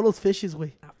 Con todos los fishes,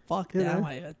 güey. Ah, fuck Yeah. that. I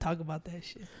don't even talk about that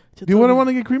shit. Do you want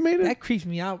to get cremated? That creeps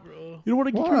me out, bro. You don't want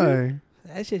to get cremated?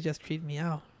 Why? That shit just creeps me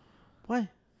out. Why?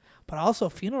 But also,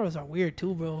 funerals are weird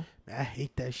too, bro. I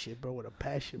hate that shit, bro, with a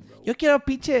passion, bro. Yo quiero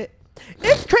pinche...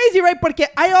 It's crazy, right? Porque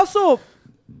I also...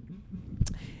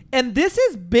 And this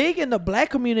is big in the black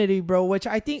community, bro, which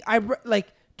I think like,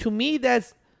 to me,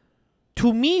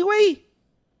 güey,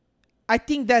 I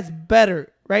think that's better,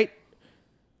 right?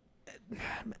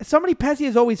 Somebody passing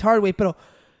is always hard, way, pero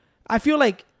I feel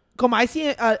like, como I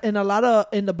see in a lot of,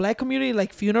 in the black community,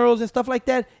 like funerals and stuff like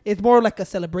that, it's more like a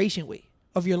celebration, way,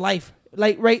 of your life.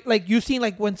 Like, right? Like, you've seen,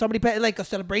 like, when somebody passed, like, a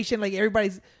celebration, like,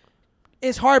 everybody's,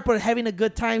 it's hard, but having a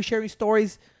good time, sharing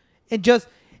stories, and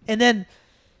then,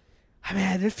 I mean,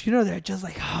 at this funeral, they're just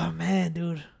like, oh, man,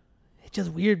 dude. It's just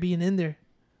weird being in there.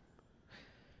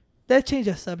 Let's change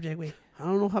the subject, wait. I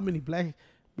don't know how many black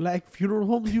funeral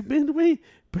homes you've been, güey.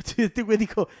 But I think when you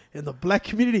go in the black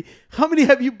community, how many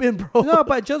have you been, bro? No,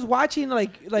 but just watching,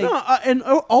 like no, and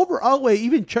overall, way,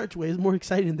 even church, way, is more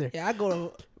exciting there. yeah, I go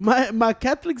to, My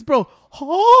Catholics, bro.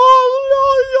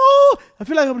 Oh, I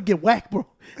feel like I'm gonna get whacked, bro.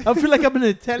 I feel like I'm in an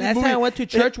Italian last movie. time I went to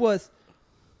church was,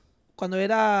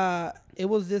 it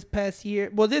was this past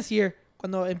year, well, this year,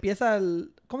 cuando empieza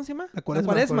 ¿cómo se llama? La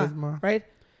cuaresma. Cuaresma. Right?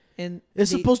 And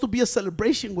It's supposed to be a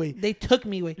celebration, way. they took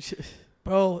me, way.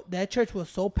 Bro, that church was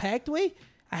so packed, way.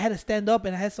 I had to stand up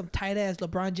and I had some tight ass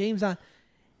LeBron James on.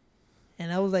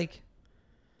 And I was like,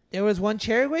 there was one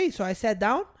chair, way, so I sat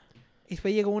down.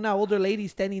 Después llegó una older lady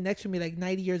standing next to me, like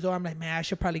 90 years old. I'm like, man, I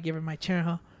should probably give her my chair,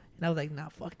 huh? And I was like, nah,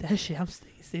 fuck that shit. I'm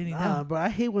sitting Nah, down. bro, I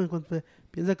hate when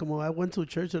piensa como I went to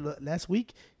church last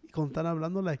week y cuando están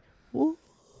hablando like, oh,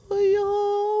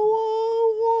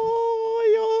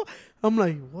 yo. I'm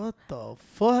like, what the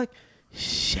fuck?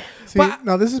 Shit. See, But-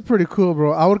 now this is pretty cool,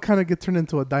 bro. I would kind of get turned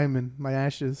into a diamond. My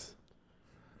ashes.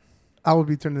 I would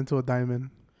be turned into a diamond.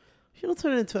 You don't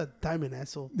turn it into a diamond,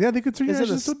 asshole. Yeah, they could turn your It's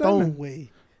in a ashes into a stone diamond.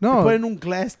 way. No, They put in un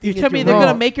glass thing. You tell at me your they're No.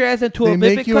 going to make your ass into they a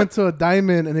make Vivic you cut? into a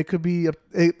diamond, and it could be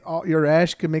your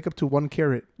ash can make up to 1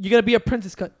 carat. You're going to be a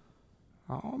princess cut.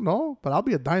 I don't know, but I'll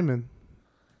be a diamond.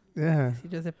 Yeah. Si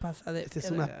yo se pasa de- Esta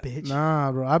es una bitch. Nah,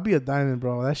 bro, I'll be a diamond,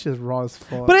 bro. That shit's raw as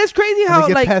fuck. But it's crazy and how, they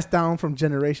get like, passed down from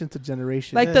generation to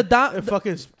generation. like the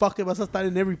fucking vas a estar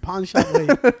in every pawn shop, way.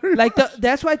 like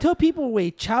that's why I tell people,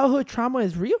 wait, childhood trauma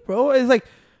is real, bro. It's like,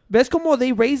 ves como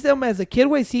they raised them as a kid,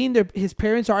 way, seeing his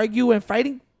parents argue and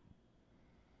fighting.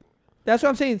 That's what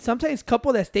I'm saying. Sometimes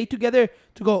couple that stay together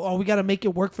to go, oh, we got to make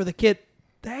it work for the kid.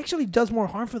 That actually does more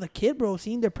harm for the kid, bro.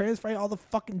 Seeing their parents fight all the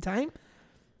fucking time.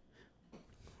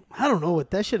 I don't know.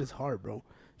 That shit is hard, bro.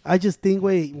 I just think,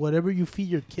 wait, whatever you feed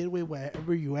your kid with,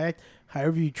 whatever you act,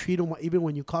 however you treat them, even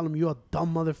when you call them, you a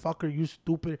dumb motherfucker, you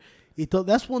stupid.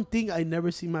 That's one thing I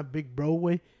never see my big bro,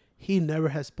 way. He never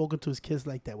has spoken to his kids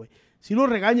like that, way. Si lo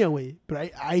regaña, way.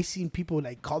 But I seen people,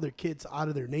 like, call their kids out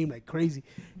of their name like crazy.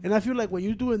 And I feel like when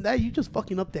you're doing that, you just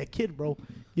fucking up that kid, bro.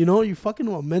 You know, you're fucking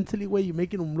them up mentally, way. You're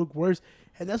making them look worse.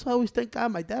 And that's why I always thank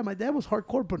God my dad was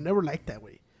hardcore, but never liked that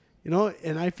way. You know,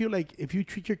 and I feel like if you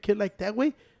treat your kid like that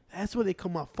way, that's where they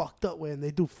come out fucked up way and they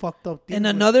do fucked up things. And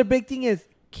another big thing is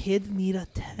kids need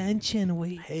attention,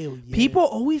 way. Hell yeah. People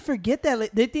always forget that.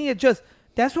 Like, they think it's just,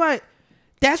 that's why,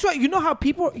 you know how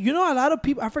people, you know, a lot of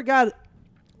people, I forgot,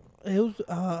 it was,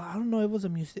 I don't know, it was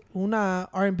una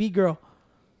R&B girl,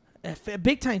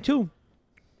 big time too.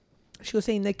 She was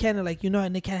saying Nick Cannon, like, you know,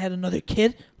 Nick Cannon had another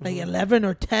kid, like 11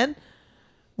 or 10,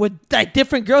 with like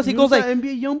different girls. He You goes know like, that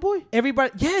NBA young boy.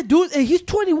 everybody, yeah, dude, and he's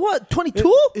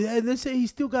 22? And they say he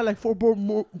still got like four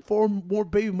more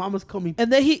baby mamas coming.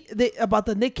 And then about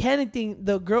the Nick Cannon thing,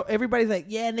 the girl, everybody's like,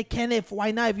 yeah, Nick Cannon,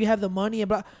 why not if you have the money and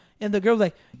blah. And the girl's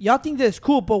like, y'all think that's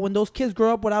cool, but when those kids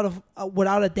grow up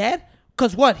without a dad,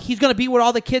 cause what? He's gonna be with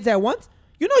all the kids at once.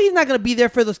 You know he's not gonna be there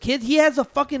for those kids. He has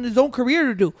his own career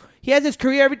to do. He has his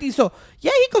career, everything. So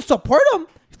yeah, he can support them.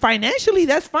 financially,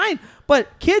 that's fine.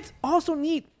 But kids also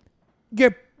need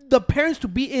the parents to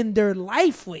be in their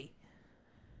life way.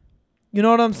 You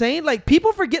know what I'm saying? Like,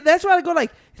 people forget. That's why I go,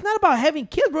 like, it's not about having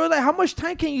kids, bro. Like, how much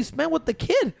time can you spend with the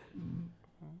kid?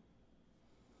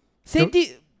 Same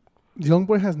thing. Young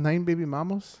boy has 9 baby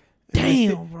mamas.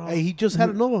 Damn, bro. Hey, he just had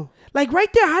another. Like,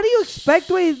 right there, how do you expect?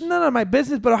 Wait, it's none of my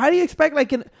business, but how do you expect,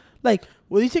 like,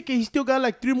 Well, he said he still got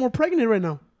like 3 more pregnant right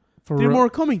now. For 3 real? more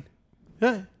coming.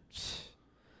 Yeah.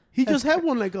 He just had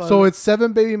one like. So it's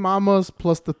 7 baby mamas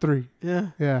plus the 3. Yeah.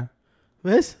 Yeah.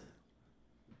 This?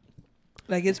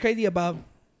 like, it's crazy about,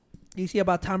 you see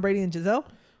about Tom Brady and Giselle?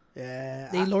 Yeah.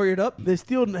 They lawyered up. They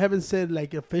still haven't said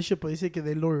like official, but they said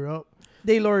they lawyer up.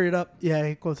 They lawyered up. Yeah,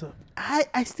 it goes up.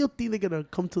 I still think they're gonna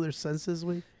come to their senses.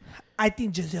 Way. I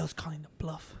think Giselle's calling the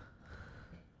bluff.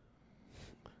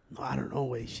 No, I don't know.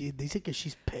 Way they say that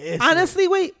she's pissed. Honestly,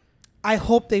 wait. I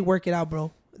hope they work it out,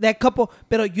 bro. That couple,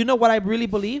 but you know what I really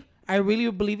believe? I really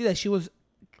believe that she was,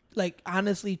 like,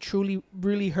 honestly, truly,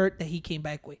 really hurt that he came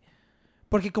back with.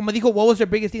 Porque como dijo, what was their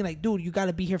biggest thing? Like, dude, you got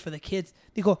to be here for the kids.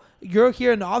 Dijo, you're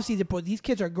here in the offseason, but these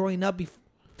kids are growing up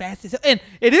fast as hell. And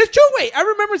it is true, wait. I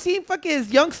remember seeing fucking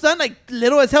his young son, like,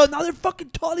 little as hell. Now they're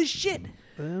fucking tall as shit.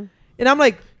 Yeah. And I'm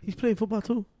like, He's playing football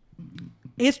too.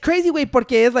 it's crazy, wait,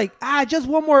 porque it's like, just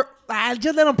one more,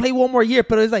 just let him play one more year.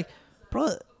 But it's like,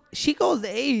 bro, she goes to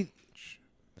age.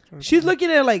 She's looking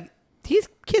at it like, these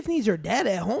kids need your dad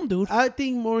at home, dude. I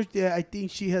think more. Yeah, I think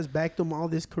she has backed him all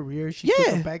this career. She took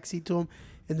a backseat to him,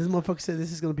 and this motherfucker said,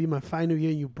 "This is gonna be my final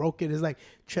year, and you broke it." It's like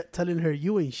telling her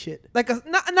you ain't shit. Like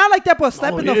not like that, but a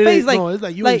slap in the face. Like, no, it's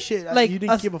like you ain't shit. Like you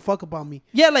didn't give a fuck about me.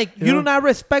 Yeah, like you do not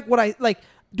respect what I like.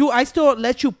 Do I still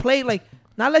let you play? Like,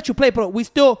 not let you play, but we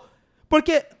still.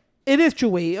 Porque it is true.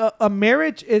 Way a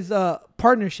marriage is a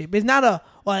partnership. It's not a.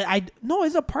 No,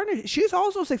 it's a partnership. She's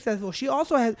also successful. She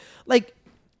also has like.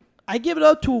 I give it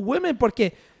up to women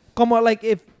porque, como like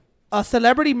if a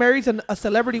celebrity marries a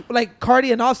celebrity like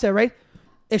Cardi and Offset, right?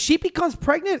 If she becomes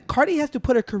pregnant, Cardi has to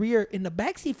put her career in the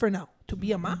backseat for now to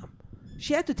be a mom.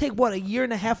 She had to take a year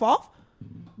and a half off.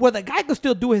 Well, the guy could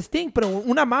still do his thing, but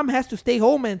una mom has to stay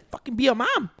home and fucking be a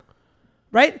mom,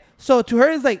 right? So to her,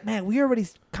 it's like, man, we already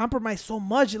compromised so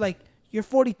much. Like, you're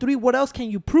 43. What else can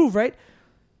you prove, right?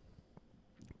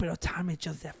 But Tom is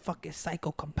just that fucking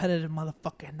psycho competitive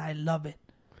motherfucker, and I love it.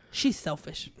 She's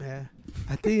selfish. Yeah.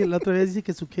 I think la otra vez dice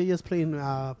que su kid is playing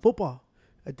football.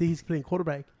 I think he's playing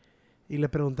quarterback. Y le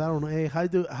preguntaron, hey,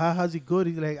 how's he good?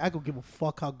 He's like, I don't give a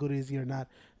fuck how good is he or not.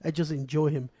 I just enjoy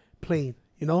him playing,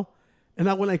 you know? And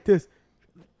I went like this.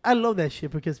 I love that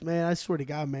shit because, man, I swear to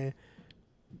God, man,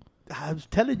 I was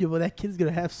telling you, but that kid's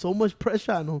going to have so much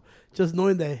pressure on him just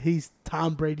knowing that he's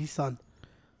Tom Brady's son,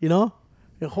 you know?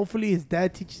 And hopefully his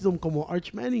dad teaches him como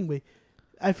Arch Manning way.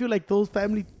 I feel like those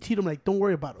family teach them, like, don't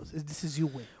worry about us. This is you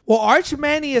way. Well, Arch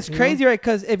Manning is crazy, right?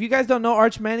 Because if you guys don't know,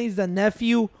 Arch Manning's the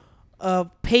nephew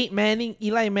of Peyton Manning,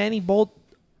 Eli Manning, both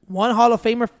one Hall of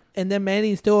Famer, and then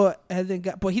Manning still hasn't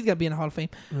got, but he's going to be in the Hall of Fame.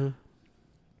 Mm-hmm.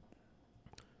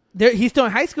 He's still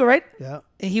in high school, right? Yeah.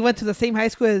 And he went to the same high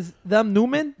school as them,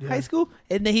 Newman High School,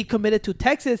 and then he committed to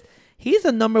Texas. He's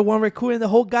the number 1 recruit in the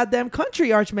whole goddamn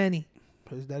country, Arch Manning.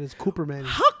 That is Cooper Manning.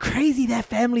 How crazy that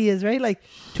family is, right? Like,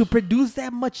 to produce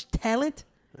that much talent.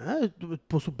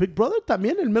 Pues su big brother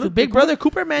también. So big brother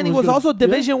Cooper Manning was also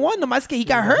Division 1. Nomás que he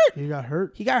got hurt. He got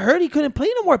hurt. He got hurt. He couldn't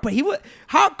play no more. But he was...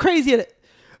 How crazy is it?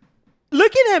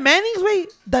 Looking at Manning's way,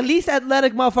 the least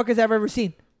athletic motherfuckers I've ever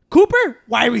seen. Cooper,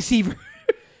 wide receiver.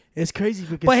 It's crazy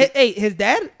because... But his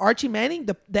dad, Archie Manning,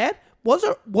 the dad, was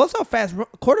a fast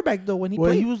quarterback, though, when he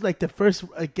played. He was like the first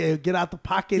get out the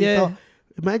pocket. Yeah. And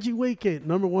imagine, wait,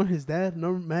 number 1, his dad,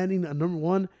 Manning, number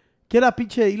 1. Get up,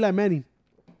 pinche Eli Manning.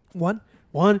 One.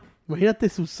 Imagínate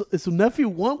su nephew,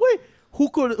 one way.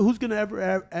 Who's gonna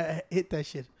ever hit that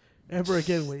shit ever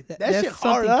again, way? That That's shit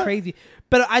hard, something crazy.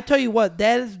 But I tell you what,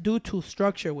 that is due to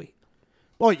structure, way.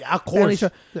 Oh yeah, of course.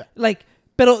 Yeah. Like,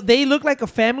 but they look like a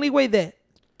family way that,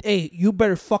 hey, you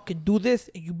better fucking do this,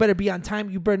 and you better be on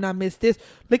time, you better not miss this.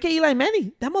 Look at Eli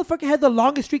Manning. That motherfucker had the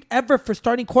longest streak ever for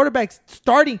starting quarterbacks,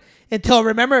 until,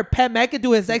 remember, Pat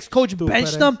McAdoo, his ex-coach,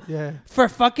 benched him for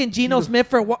fucking Geno Smith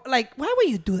for what? Like, why would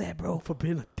you do that, bro? For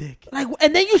being a dick. Like,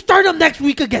 and then you start him next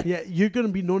week again. Yeah, you're gonna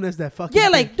be known as that fucking Yeah,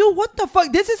 like, dick. dude, what the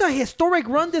fuck? This is a historic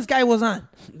run this guy was on.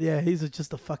 Yeah, he's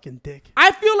just a fucking dick.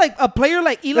 I feel like a player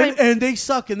like Eli... And they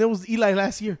suck, and there was Eli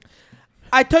last year.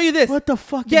 I tell you this. What the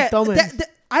fucking Yeah, dumbass?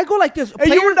 I go like this.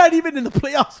 And you were not even in the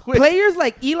playoffs. Wait. Players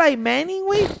like Eli Manning,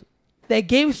 that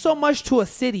gave so much to a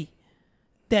city,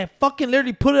 that fucking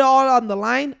literally put it all on the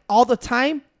line all the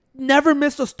time, never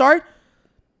missed a start.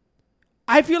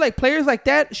 I feel like players like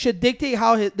that should dictate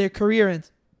how their career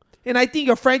ends. And I think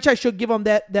your franchise should give him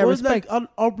that Or it's respect. like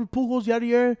Albert Pujols,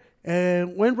 Yadier,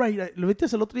 and Wainwright. Lo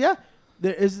viste el otro día?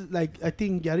 There is like I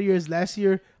think Yadier is last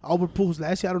year, Albert Pujols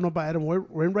last year. I don't know about Adam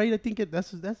Wainwright. I think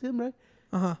that's him, right?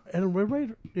 Uh-huh. Adam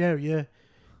Wainwright. Yeah.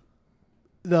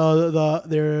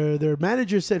 Their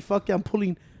manager said, "Fuck it, I'm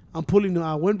pulling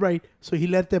Wainwright," so he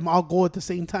let them all go at the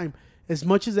same time. As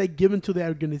much as they give him to the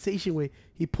organization way,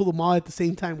 he pulled them all at the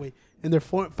same time way in their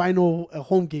final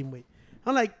home game way.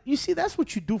 I'm like, you see, that's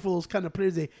what you do for those kind of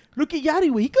players. They look at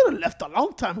Yadi way. He could have left a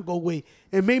long time ago way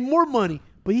and made more money,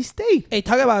 but he stayed. Hey,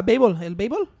 talk about Babel. El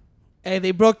Babel? Hey,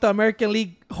 they broke the American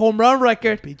League home run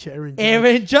record. Bitch,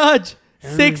 Aaron Judge.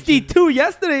 Aaron 62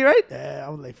 yesterday, right? Yeah, I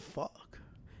was like, fuck.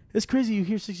 It's crazy. You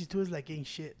hear 62 is like ain't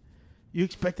shit. You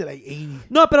expected like 80.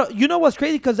 No, but you know what's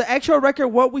crazy? Because the actual record,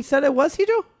 what we said it was,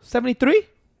 Hidro? 73?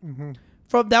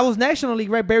 Mm-hmm. That was National League,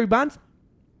 right? Barry Bonds.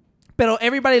 But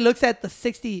everybody looks at the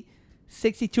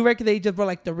 62 record. They just brought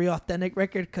like the real authentic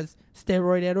record because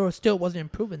steroid era still wasn't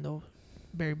improving, though.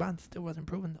 Barry Bonds still wasn't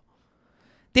improving, though.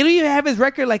 They don't even have his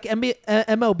record like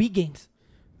MLB games.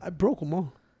 I broke them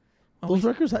all. Oh, Those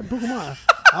records, I broke them all.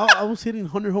 I was hitting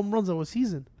 100 home runs of a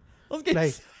season. Those games.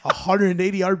 Like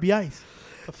 180 RBIs.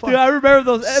 The fuck? Dude, I remember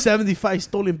those. 75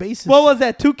 stolen bases. What was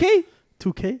that? 2K?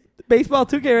 2K? Baseball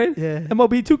 2K, right? Yeah.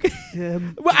 MLB 2K. Yeah.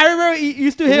 Well, I remember he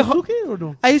used to hit. 2K or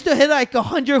no? I used to hit like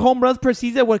 100 home runs per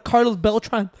season with Carlos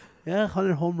Beltran. Yeah,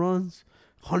 100 home runs,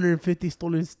 150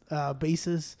 stolen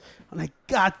bases. I'm like,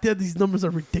 God damn, these numbers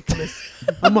are ridiculous.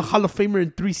 I'm a Hall of Famer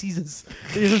in 3 seasons.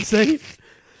 You know what I'm saying?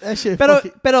 That shit.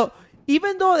 Pero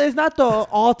even though it's not the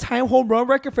all-time home run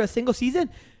record for a single season,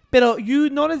 pero you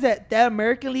notice that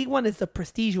American League one is the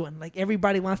prestige one. Like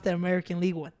everybody wants the American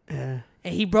League one. Yeah.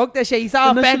 And he broke that shit. He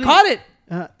saw a fan Initially- caught it.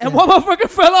 And one motherfucker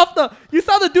fell off the... You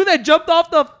saw the dude that jumped off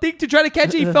the thing to try to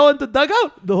catch it. He fell into the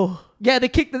dugout. No. Yeah, they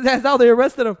kicked his ass out. They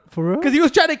arrested him. For real? Because he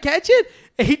was trying to catch it.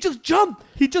 And he just jumped.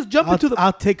 He just jumped into the...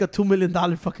 I'll take a $2 million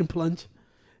fucking plunge.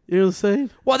 You know what I'm saying?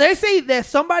 Well, they say that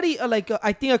somebody,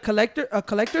 I think a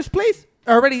collector's place,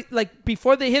 already, like,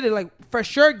 before they hit it, like, for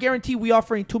sure, guarantee we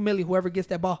offering $2 million whoever gets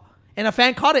that ball. And a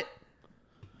fan caught it.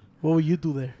 What will you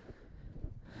do there?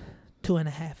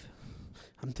 2.5.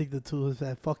 I'm taking the 2 as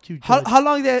that. Fuck you, How Judge. how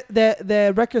long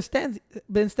the record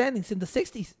been standing since the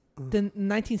 60s? Then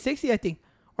 1960, I think,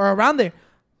 or around there.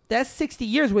 That's 60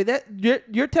 years. Wait, that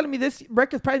you're telling me this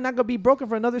record's probably not gonna be broken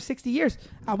for another 60 years?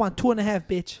 I want 2.5,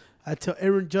 bitch. I tell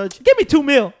Aaron Judge, Give me $2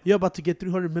 million. you're about to get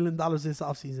 $300 million this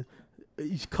offseason.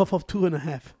 You cuff up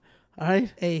 2.5. All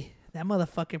right? Hey, that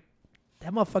motherfucker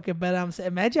better. I'm saying,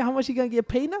 imagine how much he gonna get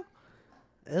paid now.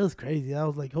 It was crazy. I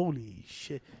was like, holy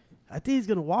shit. I think he's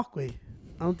going to walk away.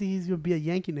 I don't think he's going to be a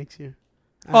Yankee next year.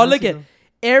 Oh, look at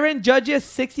Aaron Judge's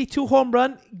 62 home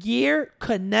run year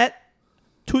could net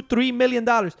 $3 million.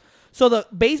 So the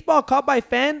baseball caught by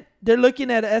fan, they're looking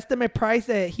at an estimate price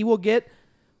that he will get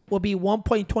will be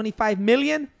 $1.25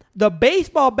 million. The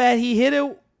baseball bat he hit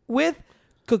it with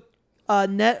could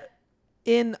net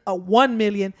in $1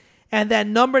 million. And that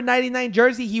number 99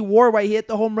 jersey he wore while he hit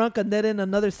the home run could net in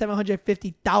another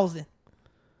 $750,000.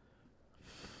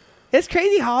 It's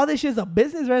crazy how all this shit's a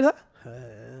business, right? Huh?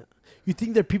 You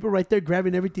think there are people right there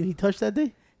grabbing everything he touched that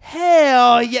day?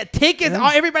 Hell yeah. Tickets.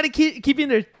 Yeah. Everybody keeping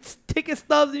their ticket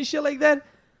stubs and shit like that.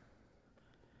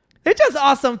 It's just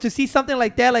awesome to see something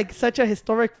like that, like such a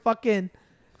historic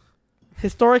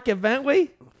event,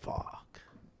 way. Fuck.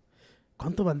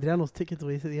 ¿Cuánto valdrían los tickets,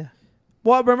 güey, ese día?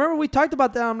 Well, remember we talked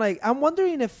about that. I'm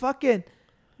wondering if fucking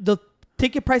the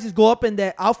ticket prices go up in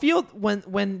the outfield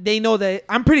when they know that.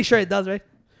 I'm pretty sure it does, right?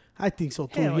 I think so,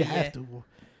 too. Hell You yeah. have to. Bro.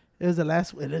 It was the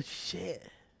last one. That's shit.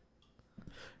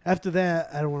 After that,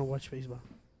 I don't want to watch baseball.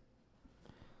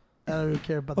 I don't really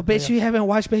care about But the bitch, you playoffs. haven't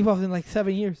watched baseball in like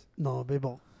 7 years. No,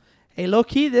 baseball. Hey, low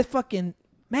key, this fucking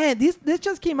man, this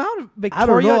just came out. Victoria. I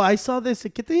don't know. I saw this.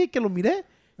 ¿Qué te dije que lo miré?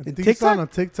 I In think it's on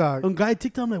TikTok? TikTok. Un guy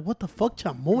TikTok, I'm like, what the fuck,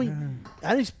 chamoy? I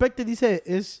didn't expect it. Dice,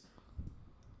 es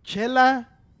chela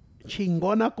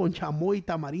chingona con chamoy y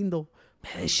tamarindo.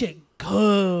 Man, this shit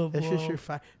good, That bro. shit sure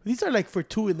fire. These are like for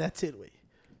 2 and that's it, way.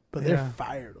 But they're Yeah.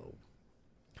 fire, though.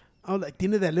 I was like,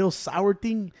 tiene that little sour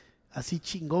thing. Así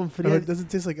chingón Or frío. it doesn't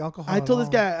taste like alcohol. I at told this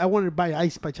all. guy I wanted to buy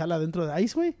ice para echarla dentro de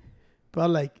ice, way. But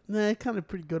I'm like, nah, it's kind of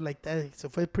pretty good like that. So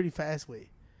fue pretty fast, way.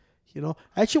 You know?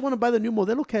 I actually want to buy the new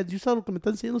Modelo cans. You saw lo que me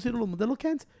están enseñando, ¿sí? Los Modelo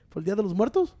cans for el Día de los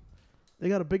Muertos. They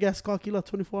got a big ass Skull Kila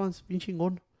 24 ounce. Bien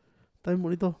chingón. Está bien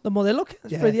bonito. The Modelo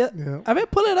cans Yeah. for the. Yeah. I mean,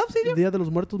 pull it up, El CJ. Día de los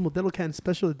Muertos Modelo can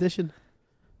special edition.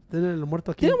 Tienen el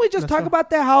muerto aquí. Didn't we just talk about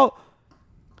that? How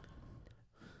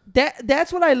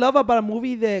that's what I love about a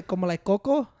movie that como like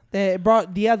Coco that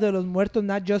brought Dia de los Muertos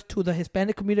not just to the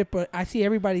Hispanic community, but I see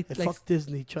everybody Hey, like fuck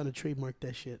Disney trying to trademark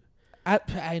that shit.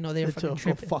 I know they're Go fucking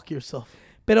tripping. fuck yourself.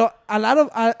 Pero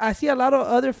I see a lot of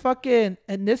other fucking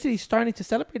ethnicities starting to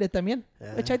celebrate it también,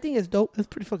 which I think is dope. That's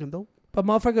pretty fucking dope. But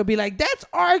motherfucker will be like, that's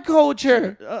our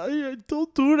culture.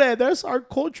 Don't do that. That's our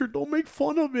culture. Don't make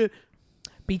fun of it.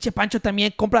 Pinche Pancho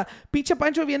también compra. Pinche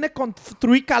Pancho viene con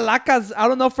 3 calacas. I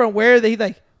don't know from where. He's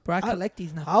like, bro, I collect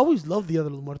these now. I always love Dia de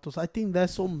los Muertos. I think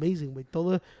that's so amazing. With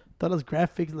todas las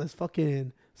graphics, las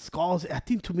fucking skulls. I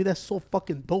think to me that's so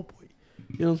fucking dope. Wey.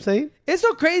 You know what I'm saying? It's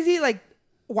so crazy, like,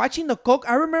 watching the Coke.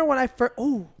 I remember when I first...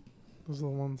 Oh, Those are the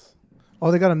ones.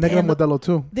 Oh, they got a Negra Damn. Modelo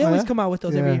too. they always yeah? come out with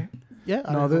those every Yeah. year. Yeah.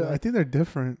 No, I think they're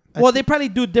different. Well, they probably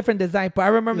do different design, but I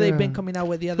remember they've Yeah. been coming out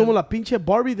with the other... Como la pinche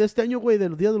Barbie de este año, güey, de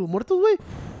los Dia de los Muertos, güey.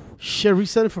 Shit,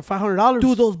 reselling for $500.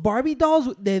 Dude, those Barbie dolls,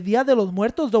 the Dia de los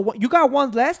Muertos, you got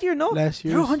ones last year, no? Last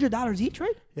They're year's. $100 each,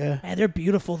 right? Yeah. Man, they're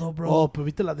beautiful though, bro. Oh, pero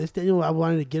viste la de este año. I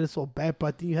wanted to get it so bad, but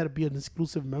I think you had to be an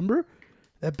exclusive member.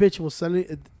 That bitch was selling,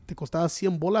 te costaba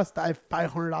 100 bolas, está at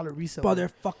 $500 resale. Bro, they're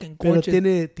fucking Pero gorgeous.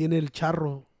 tiene el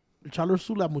charro. El charro es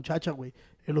la muchacha, güey.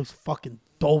 It looks fucking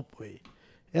dope, güey.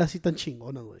 Es así tan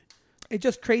chingona, güey. It's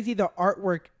just crazy the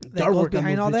artwork that The goes artwork on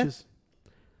behind those all that. bitches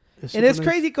is And it's super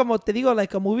nice. crazy, como te digo,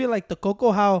 like a movie like the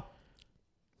Coco, how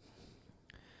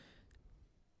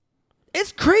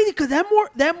it's crazy because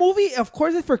that movie, of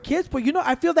course, is for kids, but you know,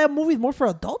 I feel that movie is more for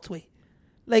adults, way.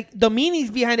 Like the meanings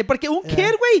behind it. Porque un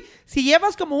kid, way, si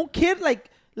llevas como un kid, like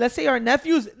let's say our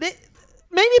nephews,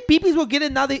 many peoples will get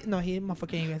it now. He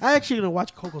motherfucking even. I actually gonna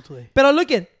watch Coco today. Pero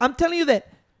look it, I'm telling you that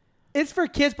it's for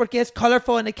kids porque it's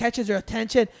colorful and it catches your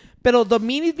attention. Pero the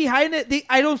meanings behind it,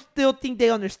 I don't still think they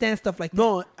understand stuff like that.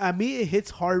 No, a mí it hits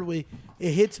hard, way.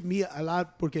 It hits me a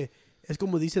lot porque es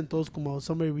como dicen todos, como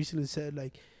somebody recently said,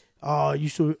 like, oh, you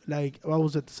should, like, I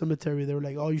was at the cemetery, they were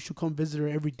like, oh, you should come visit her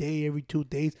every day, every 2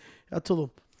 days. I told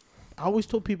them, I always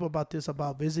told people about this,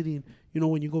 about visiting, you know,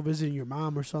 when you go visiting your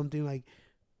mom or something, like,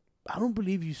 I don't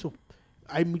believe you, so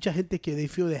hay mucha gente que they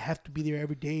feel they have to be there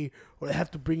every day or they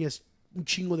have to bring us un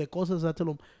chingo de cosas. I tell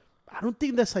them, I don't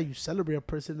think that's how you celebrate a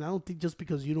person. I don't think just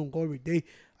because you don't go every day,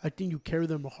 I think you carry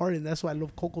them hard, and that's why I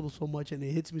love Coco so much, and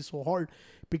it hits me so hard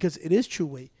because it is true,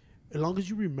 way. As long as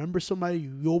you remember somebody,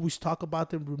 you always talk about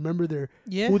them, remember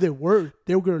who they were,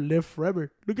 they're gonna live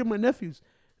forever. Look at my nephews;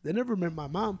 they never met my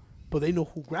mom, but they know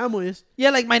who grandma is.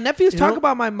 Yeah, like my nephews You talk know?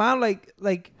 about my mom like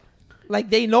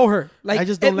they know her. Like I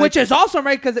just don't which like- is awesome,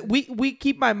 right? Because we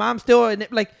keep my mom still, and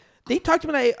like they talk to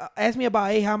me, like ask me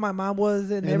about how my mom was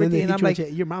and And everything, then and they I'm hit you like, and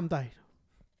say, your mom died.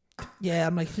 yeah,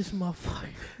 I'm like this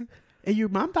motherfucker. And your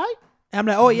mom died? And I'm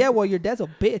like, oh yeah, well your dad's a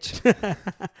bitch.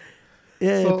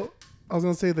 Yeah. So I was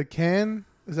gonna say the Can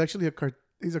is actually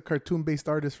he's a cartoon-based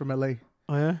artist from LA.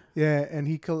 Oh yeah. Yeah, and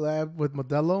he collabed with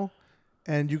Modelo,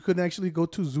 and you could actually go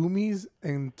to Zoomies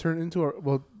and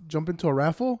jump into a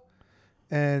raffle,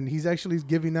 and he's actually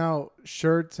giving out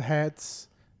shirts, hats,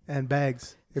 and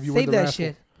bags if you win Save the that raffle.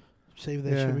 shit. Save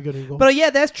that Yeah. shit. We're gonna go. But yeah,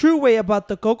 that's true, way about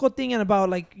the Coco thing and about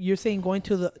like you're saying going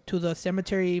to the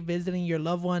cemetery visiting your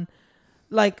loved one,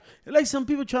 like some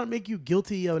people try to make you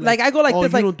guilty of Like, I go like oh,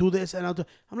 this, you like- don't do this, and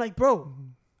I'm like, bro,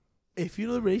 if you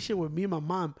know the relationship with me and my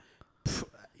mom,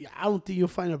 I don't think you'll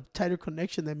find a tighter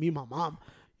connection than me and my mom.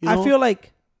 You know? I feel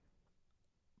like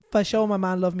for sure my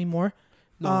mom loved me more.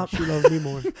 no, she loves me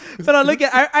more. But I look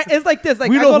at I it's like this, like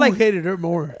we I know go who like hated her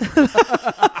more.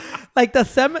 like the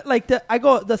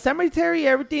cemetery,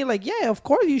 everything. Like yeah, of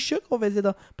course you should go visit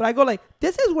them. But I go like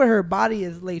this is where her body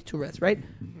is laid to rest, right?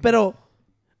 But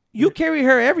you carry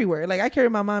her everywhere. Like I carry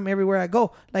my mom everywhere I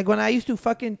go. Like when I used to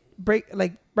fucking break,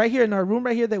 like right here in our room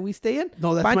right here that we stay in.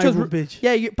 No, that's my Pancho's room, bitch.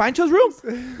 Yeah, Pancho's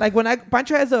room. Like when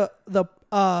Pancho has the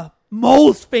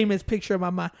most famous picture of my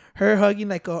mom, her hugging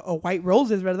like a white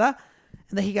roses, ¿verdad?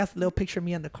 And then he got a little picture of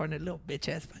me on the corner, little bitch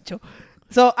ass Pancho.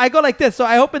 So I go like this. So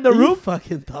I open the You room.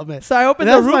 fucking dumbass. So I open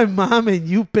That's the room. my mom and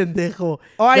you pendejo.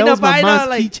 Oh, I that know, was but I my know, mom's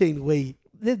like- keychain, güey.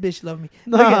 This bitch love me.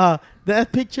 Look at- Nah,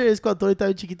 that picture es cuando yo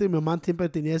estaba chiquito y mi mamá siempre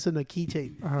tenía eso en la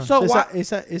keychain. So why,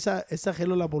 Esa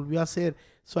gelo la volvió a hacer.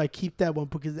 So I keep that one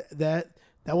because that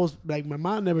was like my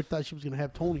mom never thought she was gonna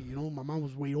have Tony. You know, my mom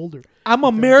was way older. I'm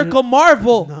a miracle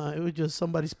marvel. Nah, it was just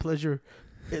somebody's pleasure.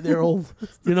 They're old,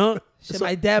 you know. Shit, So-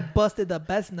 my dad busted the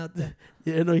best nut.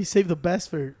 you know, he saved the best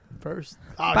for first.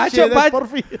 Oh, Pancho, shit, that's Pan-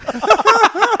 Porfi.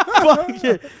 Fuck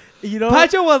it. You know,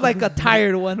 Pancho was like a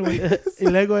tired one. y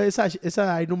luego esa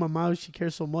I know my mom, she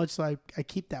cares so much, so I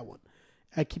keep that one.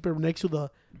 I keep her next to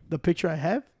the picture I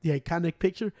have, the iconic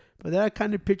picture. But that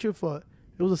iconic picture it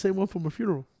was the same one from her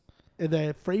funeral. And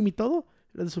the frame y todo,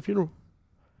 era de su funeral.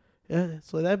 Yeah,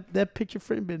 so that picture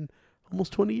frame been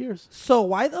almost 20 years. So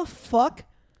why the fuck,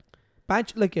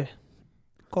 Pancho? Look here,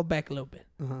 go back a little bit.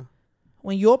 Uh-huh.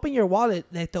 When you open your wallet,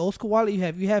 like the old school wallet you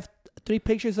have 3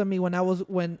 pictures of me when I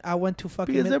went to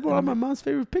fucking. Because they were all my mom's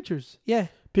favorite pictures. Yeah.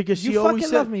 Because You she always fucking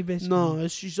said, love me, bitch. No,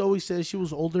 she's always said she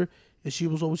was older and she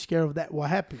was always scared of that. What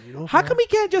happened, you know? How come he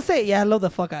can't just say, "Yeah, I love the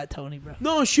fuck out of Tony, bro"?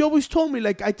 No, she always told me.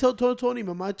 Like I told Tony,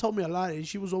 my mom told me a lot, and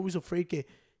she was always afraid that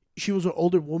she was an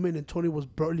older woman and Tony was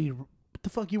barely. What the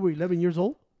fuck? You were 11 years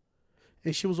old,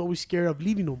 and she was always scared of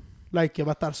leaving him. Like que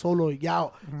va a estar solo. Yeah,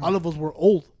 all of us were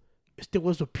old. Still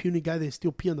was a puny guy that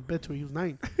still pee on the bed till he was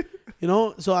 9. You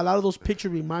know, so a lot of those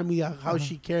pictures remind me of how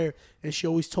she cared, and she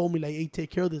always told me like, "Hey,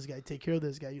 take care of this guy, take care of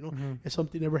this guy." You know, if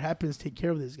something ever happens, take care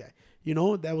of this guy. You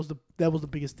know, that was the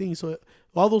biggest thing. So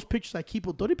all those pictures I keep,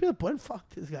 don't even put fuck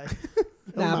this guy.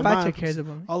 Nah, Pancho cares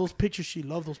about me. All those pictures, she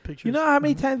loved those pictures. You know how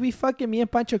many times we fucking me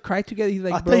and Pancho cried together? He's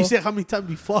like, I bro. thought you said how many times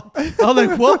we fucked. I was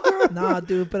like, what? Nah,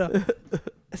 dude, but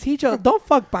Cicho, don't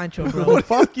fuck Pancho, bro. What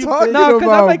Fuck you you, talking No, because I'm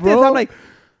about, like this. bro? I'm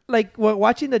like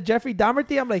watching the Jeffrey Dahmer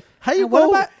thing. I'm like, How you "Hey, what go?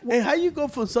 about- Hey, how you go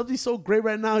from something so great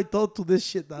right now to this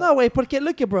shit? Dog? No, wait, porque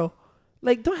look at bro.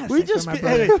 Like, don't have we sex just with my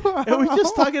brother. hey, we're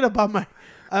just talking about my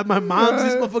mom's.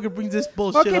 This motherfucker brings this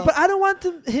bullshit. Okay, up. but I don't want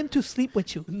him to sleep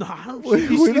with you. No, I don't we,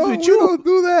 he sleeps don't, with we you. don't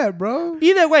do that, bro.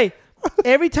 Either way,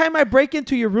 every time I break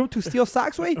into your room to steal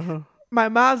socks, wait, my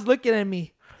mom's looking at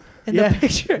me in Yeah. the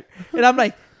picture, and I'm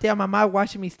like, damn, my mom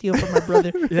watching me steal from my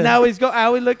brother. And I always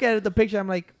look at the picture. I'm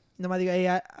like, nomás digo, hey,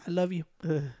 I love you.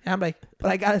 And I'm like, but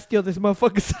I gotta steal this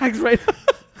motherfucking socks right now.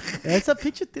 Esa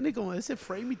picture tiene como ese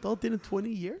frame y todo tiene 20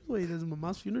 years, güey, desde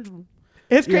mamás funeral.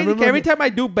 It's Yeah, crazy. remember Every the- time I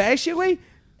do bad shit, wait,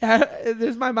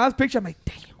 there's my mom's picture. I'm like,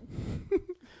 damn,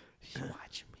 she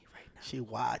watching me right now. She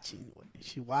watching, güey.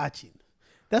 She watching.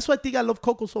 That's why I think I love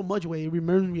Coco so much, way. It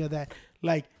reminds me of that.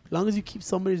 Like, as long as you keep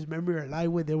somebody's memory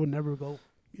alive, way, they will never go.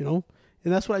 You know?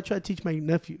 And that's what I try to teach my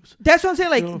nephews. That's what I'm saying.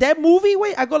 Like, You know? that movie,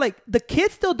 wait, I go like, the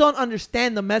kids still don't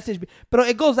understand the message. But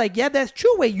it goes like, yeah, that's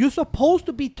true, wait. You're supposed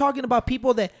to be talking about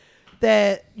people that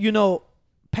you know,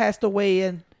 passed away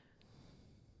and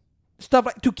stuff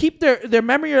like to keep their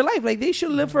memory alive. Like, they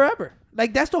should live forever.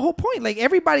 Like, that's the whole point. Like,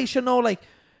 everybody should know,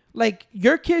 like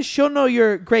your kids should know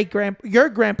your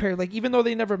grandparents. Like, even though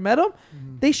they never met them,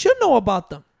 they should know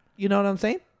about them. You know what I'm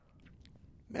saying?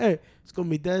 Hey, it's gonna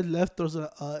be dead left us.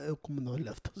 Como no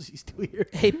left us, he's still here.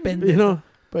 Hey, pendejo. You know?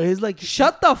 But he's like,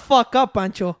 Shut the fuck up,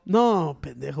 Pancho. no,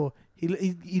 pendejo.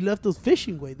 He left us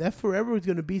fishing, way. That forever is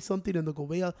gonna be something in the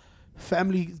Gouveia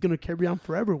family is gonna carry on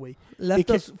forever, way.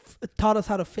 Taught us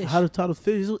how to fish. How to taught us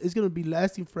fish. It's gonna be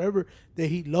lasting forever. That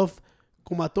he loved.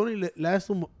 Como a Tony last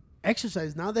him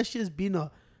exercise. Now that shit's been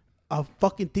a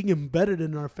fucking thing embedded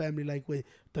in our family. Like, way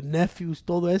the nephews,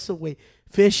 todo eso, way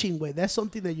fishing, way. That's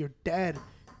something that your dad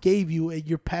gave you and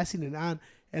you're passing it on.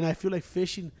 And I feel like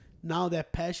fishing now,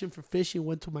 that passion for fishing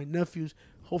went to my nephews.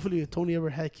 Hopefully, if Tony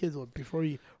ever had kids or before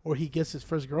he gets his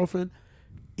first girlfriend,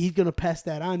 he's gonna pass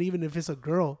that on, even if it's a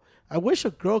girl. I wish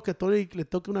a girl que Tony le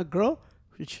toque una girl,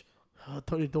 which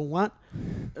Tony don't want.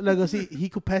 Like I see, he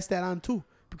could pass that on too.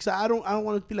 Because I don't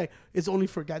want to be like it's only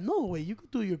for guys. No way, you could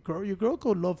do your girl. Your girl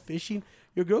could love fishing.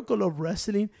 Your girl could love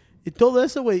wrestling. Y todo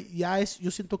eso, way. Ya es,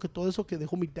 yo siento que todo eso que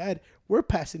dejó mi dad, we're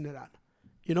passing it on.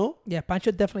 You know? Yeah,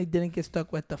 Pancho definitely didn't get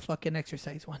stuck with the fucking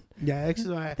exercise one. Yeah,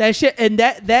 exercise. That shit and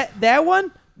that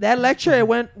one, that lecture, it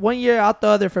went 1 year out the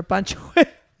other for Pancho.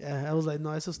 Yeah, I was like,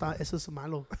 no, eso es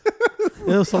malo.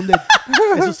 esos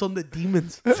son de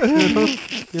demons.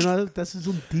 You know, that's just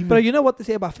un demon. But you know what they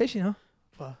say about fishing, huh?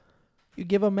 What? You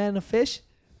give a man a fish,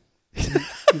 You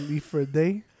leave for a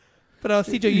day, but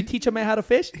CJ, you teach a man how to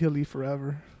fish. he'll leave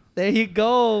forever. There you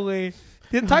go.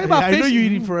 Talking about I fishing. know you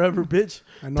eating forever, bitch.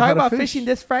 I know Talking how to about fish. fishing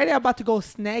this Friday. I'm about to go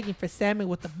snagging for salmon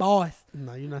with the boys.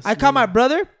 No, you're not. I call my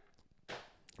brother.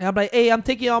 And I'm like, hey, I'm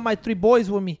taking all my 3 boys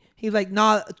with me. He's like,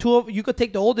 nah, 2 of you could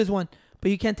take the oldest one, but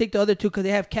you can't take the other 2 because they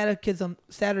have catechism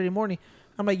Saturday morning.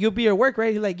 I'm like, you'll be at work,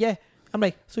 right? He's like, yeah. I'm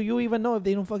like, so you even know if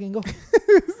they don't fucking go.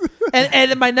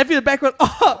 and my nephew in the back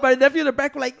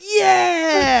was, like,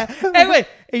 yeah. Anyway,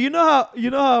 and you know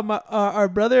how my our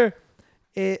brother,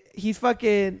 he's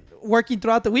fucking working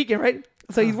throughout the weekend, right?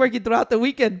 So he's working throughout the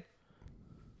weekend.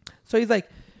 So he's like,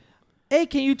 hey,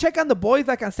 can you check on the boys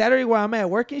like on Saturday while I'm at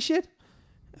work and shit?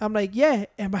 I'm like, yeah.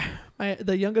 And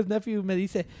the youngest nephew me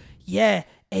dice, yeah,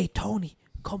 hey, Tony,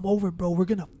 come over, bro. We're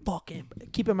gonna fucking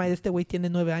keep in mind este güey tiene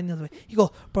 9 años, güey. He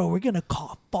goes, bro, we're gonna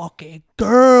call fucking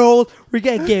girls. We're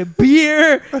gonna get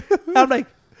beer. I'm like,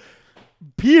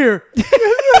 beer.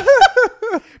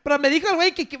 Pero me dijo el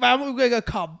güey que we're gonna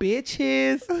call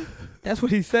bitches. That's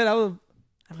what he said. I'm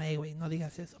like, hey, güey, no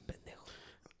digas eso, pendejo.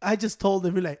 I just told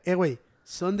him, like, hey, wait,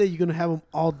 Sunday you're gonna have them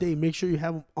all day. Make sure you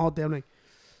have them all day. I'm like,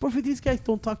 but if these guys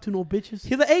don't talk to no bitches.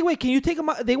 He's like, hey, wait, can you take them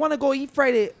out? They want to go eat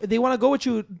Friday. They want to go with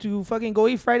you to fucking go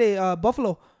eat Friday,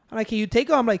 Buffalo. I'm like, can you take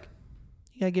them? I'm like,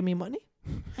 gotta give me money.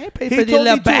 I ain't paying He for these told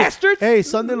me little too, bastards. Hey,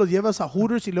 Sunday los llevas a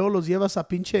Hooters y luego los llevas a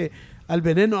pinche al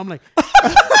veneno. I'm like,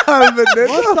 Al veneno.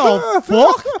 what the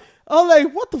fuck? I'm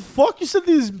like, what the fuck? You said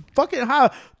these fucking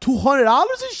high $200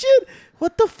 and shit?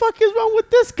 What the fuck is wrong with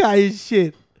this guy and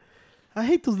shit? I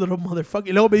hate those little motherfuckers.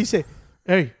 Y luego me dice,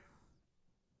 hey,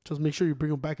 just make sure you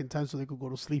bring them back in time so they can go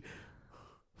to sleep.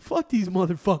 Fuck these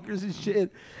motherfuckers and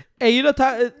shit. Hey, you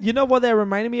know what that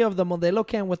reminded me of the Modelo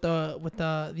can with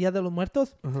the Dia de los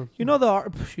Muertos? Uh-huh. You know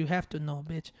you have to know,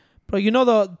 bitch. But you know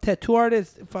the tattoo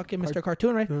artist, fucking Mr.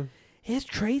 Cartoon, right? Yeah. It's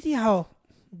crazy how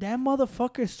that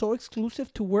motherfucker is so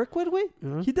exclusive to work with.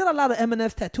 Yeah. He did a lot of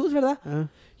M&S tattoos, ¿verdad? Uh,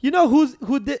 You know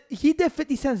who did? He did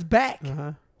 50 Cent's back.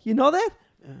 uh-huh. You know that?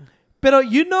 Yeah. Pero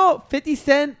you know 50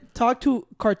 Cent talked to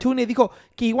Cartoon y dijo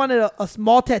que he wanted a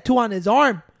small tattoo on his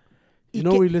arm. You Y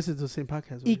know que- we listen to the same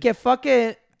podcast. Y Right?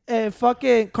 que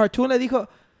fucking Cartoon le dijo,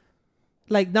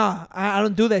 like, nah, I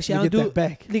don't do that shit. Let I me don't get do that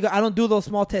back. Digo, I don't do those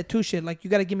small tattoo shit. Like, you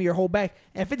gotta give me your whole back.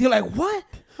 And 50 like, what?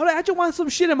 I'm like, I just want some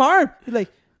shit in my arm. He's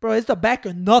like, bro, it's the back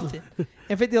or nothing.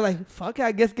 And 50 like, fuck it,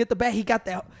 I guess get the back. He got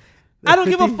that. I don't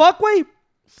give a 50? fuck, way.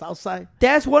 Southside.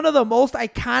 That's one of the most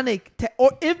iconic,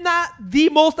 or if not the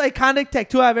most iconic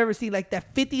tattoo I've ever seen. Like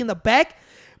that 50 in the back.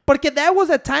 Porque that was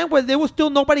a time where there was still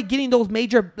nobody getting those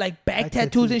major like back Back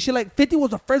tattoos tattoos. and shit. Like 50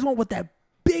 was the first one with that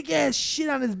big ass shit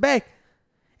on his back.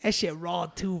 That shit raw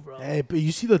too, bro. Hey, but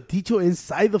you see the detail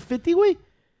inside the 50, way?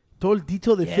 Todo el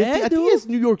detail de Yeah, 50. I think dude. it's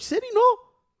New York City, no?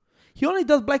 He only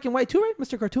does black and white too, right,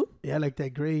 Mr. Cartoon? Yeah, like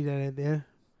that gray. Yeah.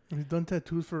 He's done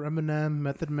tattoos for Eminem,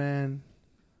 Method Man,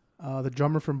 the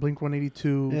drummer from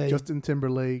Blink-182, Yeah, Justin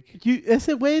Timberlake, Ese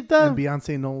güey está. and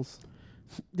Beyonce Knowles.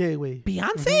 Yeah, güey.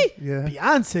 Beyonce? Yeah.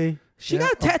 Beyonce. She Yeah,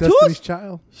 got of tattoos? Destiny's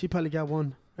Child. She probably got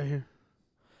one right here.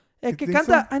 El You que think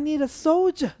canta, so? I need a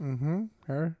soldier. Mm-hmm.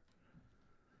 Her.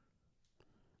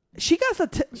 She got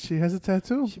a She has a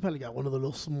tattoo. She probably got one of the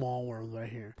little small ones right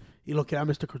here. You look at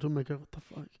Mr. Cartoon Maker. What the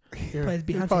fuck? Here. But it's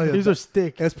It's Beyonce. probably Here's her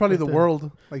stick. That's probably right the there.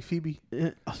 world, like Phoebe. Yeah.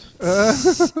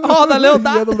 Oh, the little Yeah,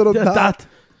 dot. the little Yeah, dot.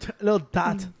 little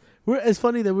dot. It's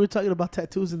funny that we were talking about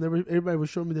tattoos and everybody was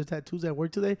showing me their tattoos at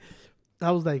work today.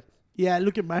 I was like, yeah,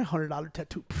 look at my $100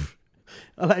 tattoo.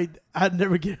 I'm like, I'd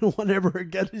never get one ever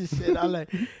again and shit. I'm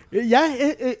like, yeah,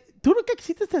 ¿tú no que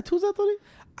existen tattoos, Anthony?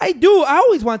 I do. I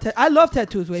always want I love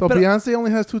tattoos, wait. So but Beyonce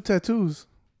only has 2 tattoos.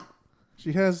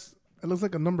 She has, it looks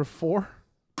like a number 4.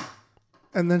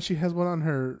 And then she has one on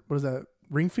her, what is that,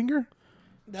 ring finger?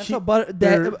 that's she- a but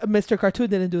that Mr. Cartoon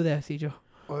didn't do that, Cijo.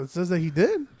 Well, it says that he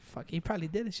did. Fuck, he probably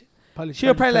did and shit. Probably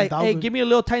She'll probably like, hey, 10,000. give me a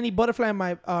little tiny butterfly in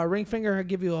my ring finger. I'll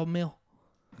give you a meal.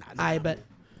 I bet.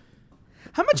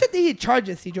 How much do you think he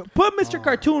charges, Cijo? Put Mr.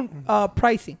 Cartoon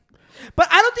pricing. But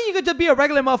I don't think you could just be a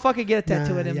regular motherfucker and get a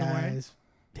tattoo with him. yeah, no more. es-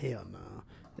 hell no.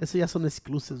 Eso ya son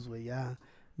exclusives, güey. Ya.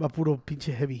 Va puro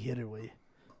pinche heavy hitter, güey.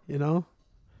 You know?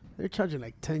 They're charging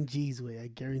like 10 G's, güey. I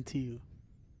guarantee you.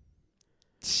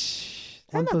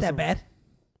 That's not that ¿Cuántos? bad.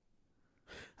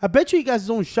 I bet you guys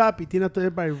don't shop y tiene a todo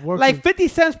everybody working. Like 50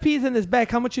 cents piece in his back.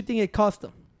 How much you think it cost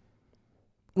him?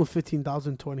 Well,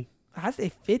 15,000, 20. I say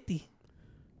 50.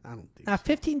 I don't think. Not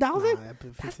 15,000? Nah,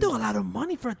 That's still a lot of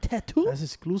money for a tattoo. That's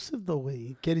exclusive, though,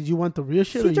 way. Get it? You want the real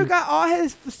shit? Or Cijo you, got all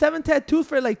his 7 tattoos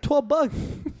for like $12.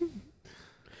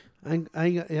 I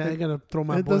ain't gonna throw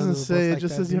my It boy under doesn't the bus say. It like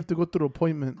just that, says you dude. have to go through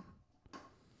appointment.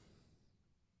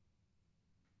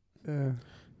 Yeah.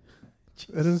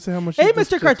 It doesn't say how much. Hey, he does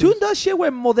Mr. Cartoon tattoos. does shit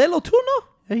with Modelo too, no?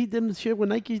 Yeah, he did shit with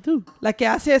Nike, too. Like que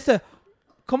hace ese.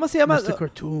 ¿Cómo se llama? Mr.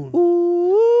 Cartoon.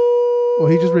 Well,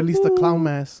 he just released a clown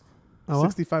mask. Oh,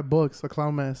 what? $65, a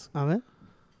clown mask. A ver.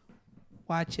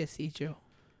 Watch it, Cijo.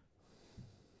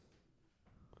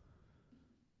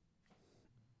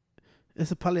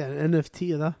 It's probably an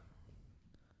NFT, ¿verdad?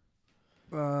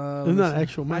 Let It's me not see.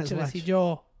 actual Watch mask. it, Watch.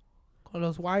 Cijo. Con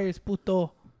los wires,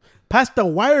 puto. Pass the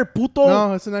wire, puto.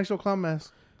 No, it's an actual clown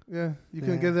mask. Yeah, you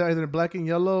can Yeah. get it either black and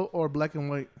yellow or black and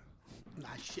white. Nah,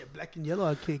 shit. Black and yellow,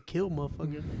 I can't kill,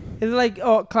 motherfucker. Is it like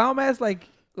clown mask,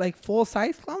 like full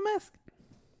size clown mask?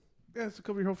 Yeah, it's to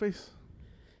cover your whole face.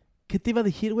 ¿Qué te iba a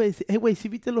decir, güey? Hey, güey, ¿sí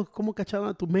viste cómo cacharon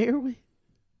a tu mayor, güey?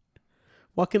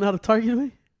 Walking out of Target,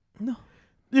 güey? No.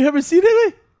 You ever seen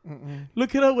it, güey? Mm-mm.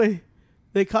 Look it up, güey.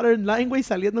 They caught her in line, güey,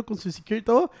 saliendo con su security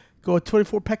y todo. Go a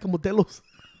 24-pack of Modelos.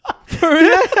 For real?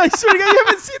 Yeah, I swear to God, you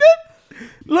haven't seen it?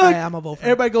 Look. I'm a vote for it.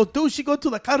 Everybody go, dude, she go to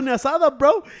the carne asada,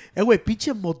 bro. And, güey,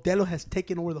 pinche Modelo has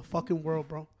taken over the fucking world,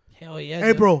 bro. Hell yeah. Hey,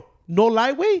 dude. bro, no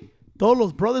lie, güey. Todos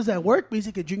los brothers at work me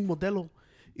dicen que drink Modelo.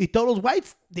 Y todos los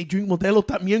whites, they drink Modelo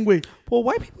también, güey. Well,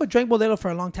 white people drank Modelo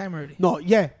for a long time already. No,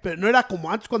 yeah, pero no era como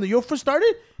antes. Cuando yo first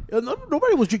started,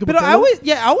 Nobody was drinking But Modelo.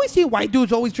 I always see white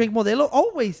dudes always drink Modelo.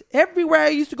 Always. Everywhere I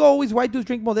used to go, always white dudes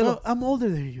drink Modelo. Well, I'm older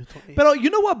than you, Tony. But you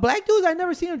know what? Black dudes, I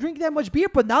never seen them drink that much beer,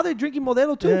 but now they're drinking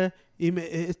Modelo too. Yeah. Y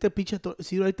este pinche,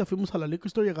 si ahorita fuimos a la liquor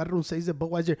store y agarraron 6 de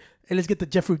Budweiser, and let's get the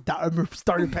Jeffrey Dahmer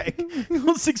starter pack.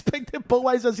 Un 6-pack de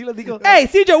Budweiser, así le digo. Hey,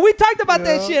 CJ, we talked about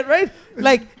that shit, right?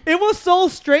 Like, it was so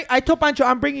straight. I told Pancho,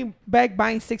 I'm bringing back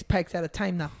buying 6-packs at a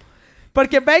time now.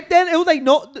 Porque back then, it was like,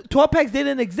 no, 12-packs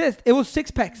didn't exist. It was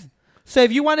 6-packs. So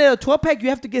if you wanted a 12-pack, you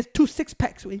have to get 2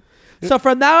 6-packs, güey. So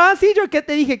from now on, CJ, ¿qué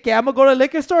te dije? Que I'm going to go to the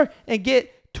liquor store and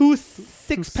get 2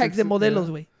 6-packs de Modelos,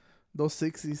 güey. Those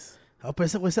 60s. Oh, pero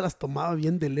ese güey se las tomaba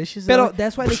bien delicious. Pero ¿sabes?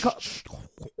 that's why they call...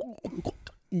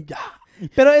 Ya.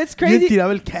 Pero it's Bien crazy.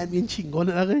 tiraba el can bien chingón,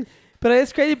 ¿verdad, güey? But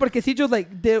it's crazy porque CJ was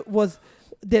like, did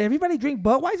everybody drink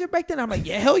Budweiser back then? I'm like,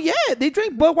 yeah, hell yeah. They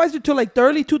drank Budweiser till like the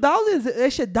early 2000s.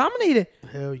 That shit dominated.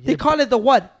 Hell yeah. They call it the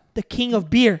what? The king of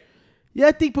beer. Yeah,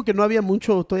 I think porque no había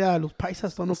mucho, todavía los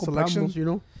paisas no Selection. compramos, you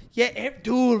know? Yeah,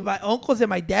 dude, my uncles and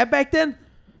my dad back then.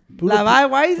 Tú La los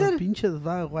Budweiser. pinches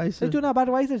Budweiser. They do not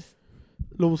Budweisers.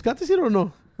 ¿Lo buscaste, sí o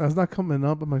no? That's not coming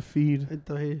up on my feed.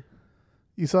 Entonces,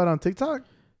 You saw it on TikTok?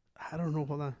 I don't know,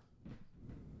 hold on.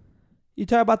 You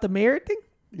talk about the mayor thing?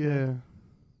 Yeah.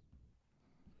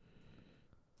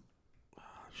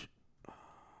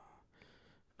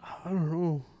 I don't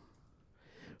know.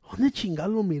 ¿Dónde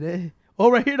chingado lo miré?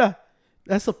 Oh, right here.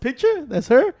 That's a picture? That's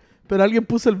her? Pero alguien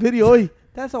puso el video hoy.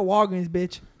 That's a Walgreens,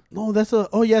 bitch. No, that's a...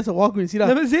 Oh, yeah, it's a Walgreens. Mira,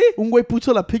 Let me see. un güey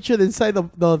puso la picture de inside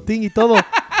the thing y todo.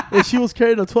 And she was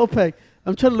carrying a 12-pack.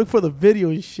 I'm trying to look for the video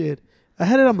and shit. I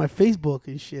had it on my Facebook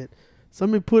and shit.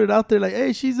 Somebody put it out there like,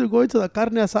 hey, she's going to the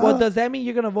carne asada. Well, does that mean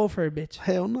you're going to vote for her, bitch?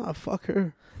 Hell no, fuck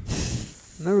her.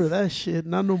 Never that shit.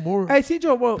 Not no more. Hey,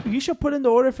 CJ, well, you should put in the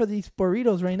order for these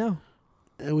burritos right now.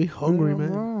 And we hungry,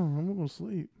 man. I'm gonna go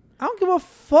sleep. I don't give a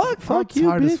fuck. Fuck I'm you,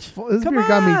 tired as bitch. fu- This Come beer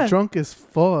got on. me drunk as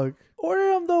fuck. Order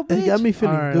them, though, bitch. It got me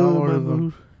feeling Alright, good, I'll man. order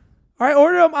them. All right,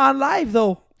 order them on live,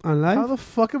 though. On How live? the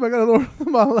fuck am I gonna order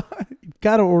them online?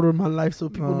 Gotta order my life so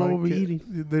people No, know I what we're can't.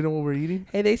 eating. They know what we're eating.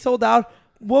 Hey, they sold out.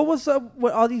 What was up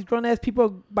with all these grown-ass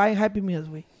people buying Happy Meals,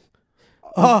 we?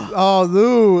 Oh, dude,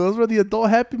 those were the adult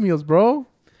Happy Meals, bro.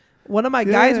 One of my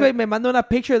guys, Yeah. wait, me mandó una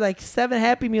picture of like 7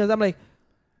 Happy Meals. I'm like,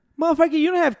 motherfucker,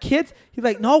 you don't have kids? He's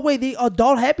like, no way, the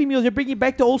adult Happy Meals, they're bringing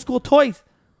back the old school toys.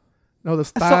 No, the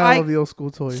style of the old school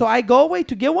toys. So I go away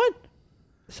to get one,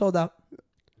 sold out.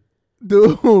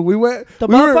 Dude, we went. The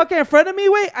we were- motherfucker in front of me,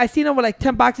 wait, I seen him with like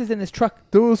 10 boxes in his truck.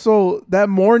 Dude, so that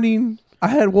morning, I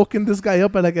had woken this guy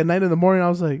up at 9 in the morning. I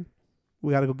was like,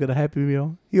 we gotta go get a Happy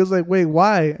Meal. He was like, wait,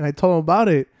 why? And I told him about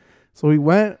it. So we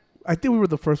went. I think we were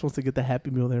the first ones to get the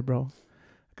Happy Meal there, bro.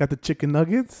 Got the chicken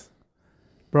nuggets.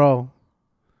 Bro,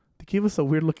 they gave us a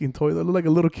weird looking toy that looked like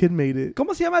a little kid made it.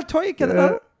 ¿Cómo se llama el toy?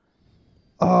 Yeah.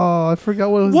 Oh, I forgot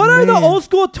what it was. What are the old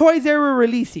school toys they were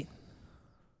releasing?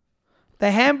 The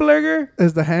Hamburger?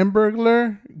 Is the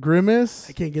Hamburglar, Grimace,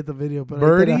 I can't get the video, but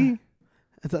Birdie?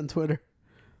 it's on Twitter.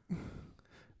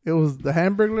 It was the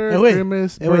Hamburglar, wait.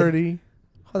 Grimace, Wait. Birdie.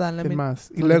 Hold on, let ¿Qué me...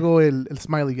 más? Y luego el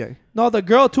smiley guy. No, the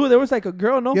girl too. There was like a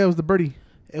girl, no? Yeah, it was the Birdie.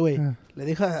 Güey, Yeah. le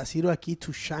deja a Ciro aquí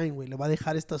to shine, güey. Le va a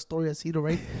dejar esta story a Ciro,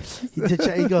 right?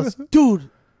 He goes, dude,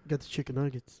 got the chicken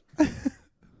nuggets.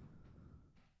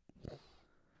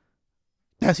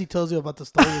 As he tells you about the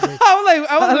story, güey.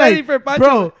 I was ready for Pancho.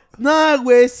 Bro, nah,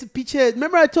 güey, ese pinche.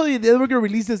 Remember I told you they were gonna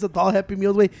release this adult Happy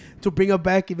Meals, güey, to bring it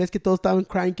back. Y ves que todos estaban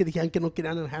crying que dijeron que no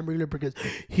querían el hamburger because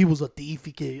he was a thief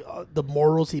y que the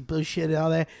morals, he bullshit and all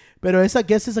that. Pero esa, I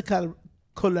guess, is a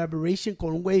collaboration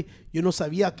con un güey. Yo no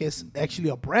sabía que es actually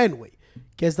a brand, güey.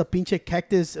 Que es the pinche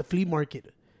Cactus Flea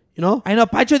Market. You know? I know,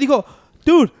 Pancho digo,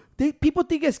 dude, people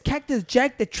think it's Cactus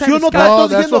Jack the Travis Yo no Scott. Oh, Estás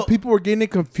that's diciendo- what people were getting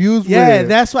confused Yeah, with.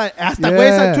 that's why. Hasta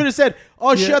güeyes on Yeah. Twitter said,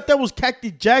 oh, Yeah. shit, that was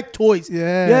Cactus Jack toys.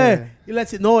 Yeah. Yeah. Y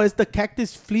let's say, no, it's the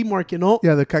Cactus Flea Market, no?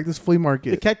 Yeah, the Cactus Flea The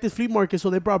Market. Cactus Flea Market, so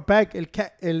they brought back el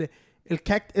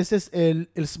cactus, ese es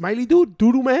el smiley dude,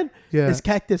 Doodoo Man, Yeah. es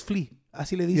Cactus Flea.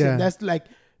 Así le dicen. Yeah. That's like,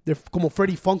 they're como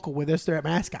Freddy Funko, where that's their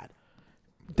mascot.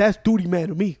 That's Duty Man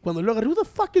to me. Cuando lo agarré, who the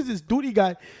fuck is this Duty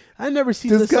guy? I never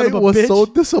seen This this guy son of a was bitch. so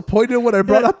disappointed when I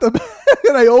brought Yeah. out the bag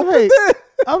and I opened Hey, it.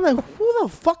 I'm like, who the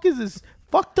fuck is this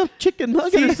fucked up chicken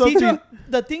nugget See, or something? Joe,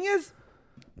 the thing is,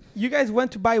 you guys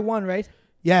went to buy one, right?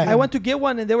 Yeah. I went to get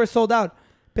one and they were sold out.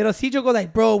 Pero Cijo go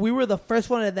like, bro, we were the first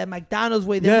one at that McDonald's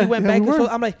way. Then Yeah, we went yeah, back we and were. sold.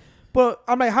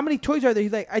 I'm like, how many toys are there?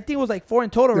 He's like, I think it was like 4 in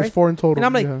total, There's right? 4 in total. And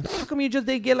I'm like, yeah. how come you just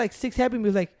didn't get like 6 Happy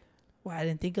Meals? Like, well, I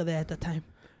didn't think of that at the time.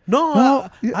 No, No,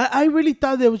 yeah. I really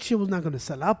thought that shit was not going to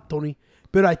sell out, Tony.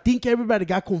 But I think everybody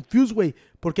got confused, güey.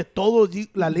 Porque todos,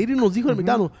 la lady nos dijo en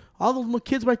McDonald's, all those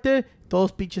kids right there,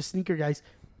 those pinches sneaker guys,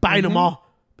 buying them all.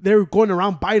 they're going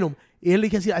around buying them. Y él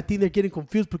dice, I think they're getting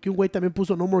confused porque un güey también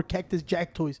puso no more Cactus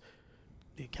Jack toys.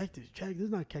 The Cactus Jack? This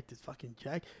is not Cactus fucking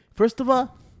Jack. First of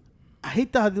all, I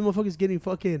hate that this motherfucker's getting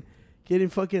fucking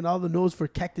all the nose for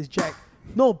Cactus Jack.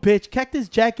 No, bitch. Cactus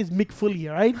Jack is Mick Foley,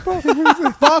 all right, bro?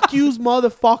 Fuck you,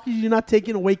 motherfuckers. You're not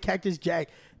taking away Cactus Jack.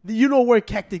 You know where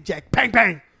Cactus Jack. Bang,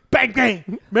 bang. Bang,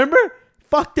 bang. Remember?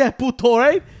 Fuck that puto,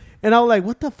 right? And I was like,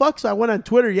 what the fuck? So I went on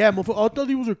Twitter. Yeah, motherfucker. I thought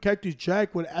he was a Cactus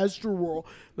Jack with Astro World.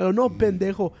 No,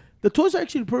 pendejo. The toys are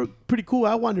actually pretty cool.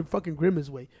 I wanted fucking Grimace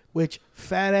way, which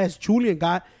fat ass Julian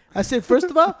got. I said, first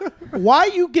of all, why are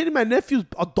you getting my nephews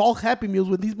adult Happy Meals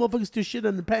when these motherfuckers still shit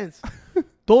on their pants?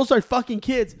 Those are fucking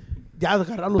kids.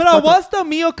 But what's the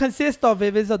meal consist of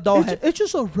if it's adult? It's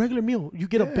just a regular meal. You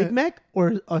get a Big Mac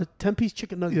or a 10-piece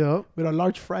chicken nugget with a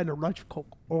large fry and a large Coke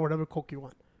or whatever Coke you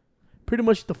want. Pretty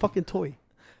much the fucking toy.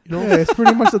 You know? Yeah, it's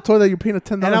pretty much the toy that you're paying $10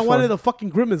 for. And I wanted the fucking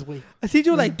Grimace way.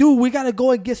 Cijo like, dude, we gotta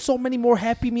go and get so many more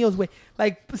Happy Meals way.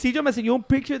 Like, Cijo me enseñó un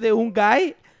picture de un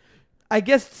guy. I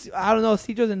guess, I don't know,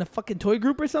 Cijo's in the fucking toy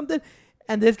group or something.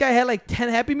 And this guy had like 10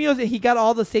 Happy Meals and he got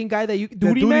all the same guy that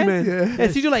Duty Man. Yeah.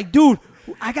 And Cijo like, dude,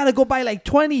 I gotta go buy like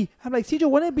 20. I'm like, Cijo,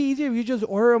 wouldn't it be easier if you just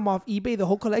order them off eBay, the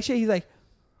whole collection? He's like,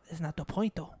 that's not the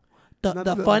point though.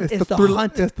 The fun is the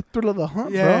hunt. It's the thrill of the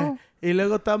hunt, Yeah. bro. Y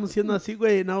luego estábamos haciendo así,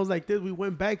 güey. And I was like, this. We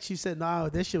went back. She said, no,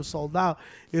 that shit was sold out.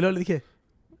 Y luego le dije,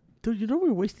 dude, you know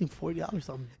we're wasting $40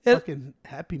 on fucking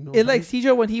Happy Meals. It's like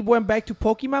Cijo when he went back to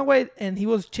Pokemon way and he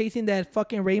was chasing that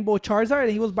fucking Rainbow Charizard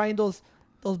and he was buying those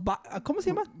 ¿cómo se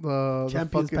llama? The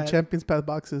Champions Pass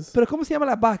boxes. Pero ¿cómo se llama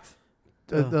la box?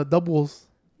 The doubles.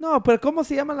 No, pero ¿cómo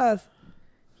se llaman las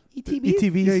ETBs?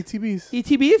 Yeah, ETBs.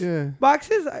 ETBs? Yeah.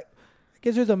 Boxes? I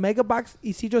guess there's a mega box.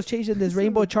 Y Cijo's chasing this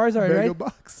Rainbow Charizard, Mega right?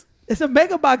 box. It's a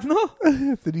mega box, no?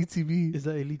 It's an ETB. It's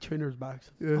the Elite Trainers box.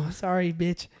 Yeah. Oh, sorry,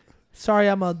 bitch. Sorry,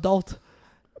 I'm an adult.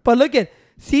 But look at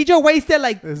Cijo wasted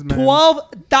like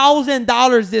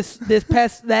 $12,000 this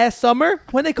last summer.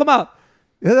 When they come out?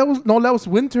 Yeah, that was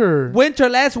winter.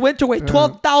 Last winter, wait,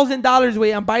 $12,000,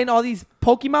 wait. I'm buying all these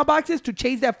Pokemon boxes to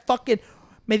chase that fucking.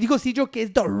 Me dijo Cijo que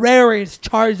es the rarest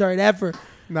Charizard ever.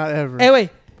 Not ever. Anyway,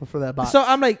 But for that box. so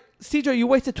I'm like, Cijo, you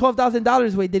wasted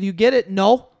 $12,000. Wait, did you get it?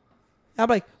 No. I'm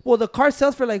like, well, the car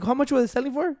sells for like, how much was it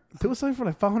selling for? They were selling for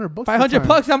like $500.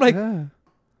 $500. I'm like, yeah.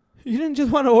 You didn't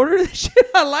just want to order this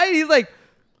shit online? He's like,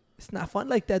 it's not fun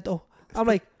like that though. I'm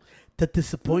like, the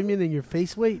disappointment in your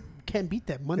face, wait, can't beat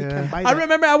that. Money Yeah. can't buy that. I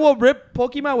remember I will rip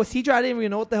Pokemon with Cijo. I didn't even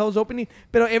know what the hell was opening.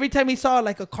 But every time he saw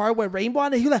like a car with rainbow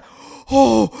on it, he was like,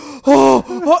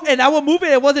 oh. And I would move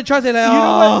it. It wasn't Charizard.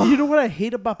 Like, You know what I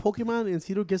hate about Pokemon and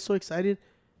Cito gets so excited?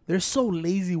 They're so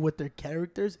lazy with their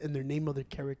characters and their name of their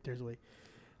characters. Wait,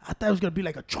 I thought it was going to be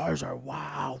like a Charizard.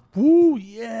 Wow. Woo,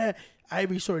 yeah.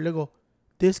 Ivysaur, luego,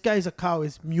 this guy's a cow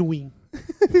is mewing.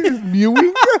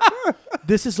 Mewing?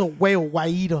 This is a whale,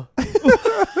 Waida.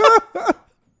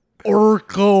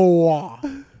 Orca.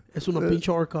 Es una pinche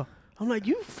orca. I'm like,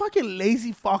 you fucking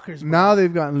lazy fuckers, bro. Now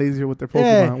they've gotten lazier with their Pokemon.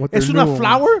 Yeah. With their Es una new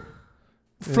flower? ones.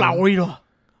 Flowerita.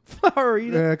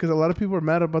 Flowerita. Yeah, because a lot of people are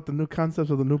mad about the new concepts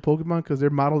of the new Pokemon because they're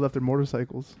modeled after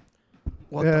motorcycles.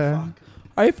 What Yeah. the fuck?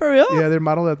 Are you for real? Yeah, they're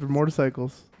modeled after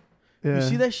motorcycles. Yeah. You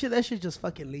see that shit? That shit's just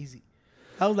fucking lazy.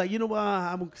 I was like, you know what?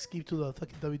 I'm going to skip to the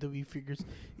fucking WWE figures.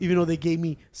 Even though they gave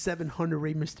me 700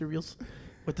 Rey Mysterios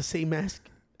with the same mask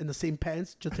and the same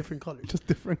pants, just different colors. Just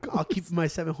different colors. I'll keep my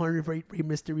 700 Rey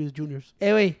Mysterios Juniors.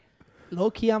 Anyway, low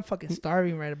key, I'm fucking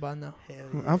starving right about now. Hell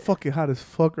yeah. I'm fucking hot as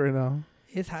fuck right now.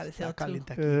 It's hot as hell Está too.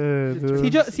 caliente aquí. Yeah,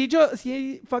 dude. Cijo,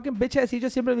 fucking bitch ass Cijo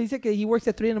siempre me dice que he works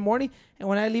at 3 in the morning, and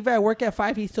when I leave at work at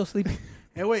 5, he's still sleeping.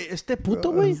 Hey, wait, este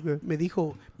puto, That's güey, good. me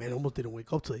dijo, man, I almost didn't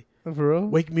wake up today. For real?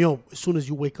 Wake me up as soon as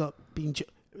you wake up, pinche.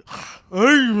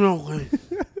 Ay, no, güey.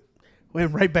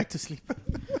 Went right back to sleep.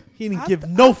 He didn't give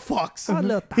no fucks. I'm a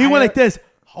little He went tired. like this.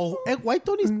 Oh, why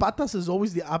Tony's patas is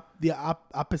always the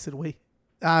opposite way.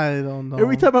 I don't know.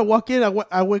 Every time I walk in, I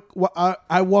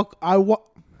walk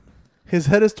His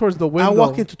head is towards the window. I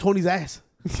walk into Tony's ass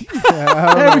Yeah, I don't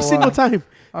know every why. single time.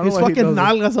 I don't His know why he fucking does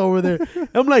it. nalgas over there.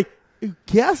 I'm like,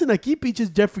 ¿qué hacen aquí, pinches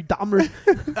Jeffrey Dahmer?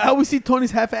 I always see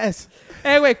Tony's half ass.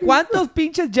 Güey, ¿cuántos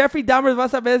pinches Jeffrey Dahmers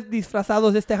vas a ver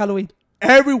disfrazados este Halloween?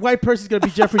 Every white person's gonna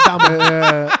be Jeffrey Dahmer.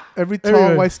 Yeah, every tall,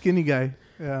 Everywhere. white, skinny guy.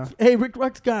 Yeah. Hey, Rick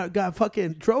Rock's got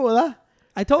fucking trouble, ¿verdad?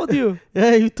 I told you.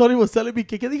 Yeah, Tony was telling me,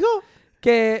 ¿qué dijo?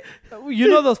 Que, you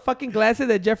know those fucking glasses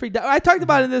that Jeffrey Dahmer... I talked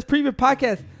about it in this previous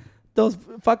podcast. Those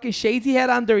fucking shades he had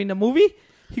on during the movie.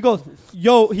 He goes,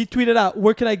 yo, he tweeted out,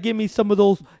 where can I get me some of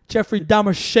those Jeffrey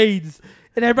Dahmer shades?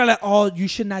 And everybody like, oh, you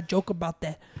should not joke about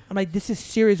that. I'm like, this is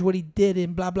serious what he did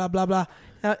and blah, blah, blah, blah.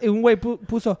 Un güey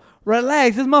puso,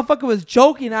 relax, this motherfucker was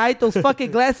joking, alright? Those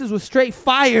fucking glasses was straight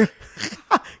fire.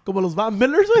 Como los Von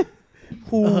Millers,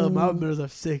 güey. My Millers are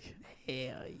sick. Hell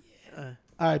yeah.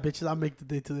 All right, bitches, I'll make the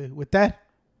day today. With that,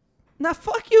 Now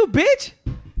fuck you, bitch.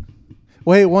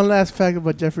 Wait, one last fact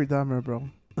about Jeffrey Dahmer, bro.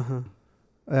 uh-huh.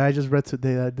 I just read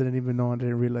today. I didn't even know. I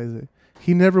didn't realize it.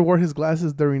 He never wore his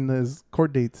glasses during his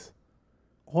court dates.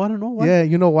 Oh, I don't know why. Yeah,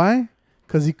 you know why?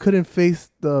 Because he couldn't face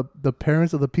the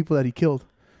parents of the people that he killed,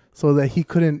 so that he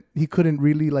couldn't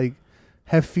really like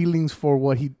have feelings for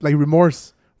what he like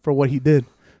remorse for what he did.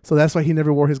 So that's why he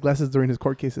never wore his glasses during his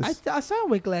court cases. I saw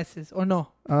him with glasses, or no?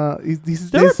 They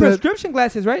They were said- prescription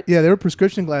glasses, right? Yeah, they were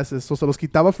prescription glasses. So se los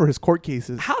quitaba for his court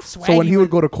cases. How swaggy So when he were, would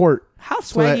go to court, how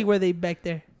so swaggy that- were they back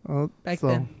there? Back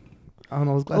then. I don't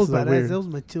know. Those Those glasses are badass. weird. Those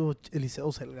my two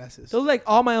Eliseo's glasses. Those like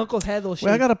all my uncles had those shit.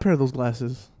 Wait, I got a pair of those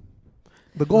glasses.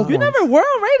 The gold You ones. never wore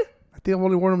them, right? I think I've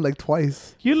only worn them like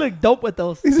twice. You look dope with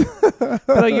those.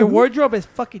 But your wardrobe is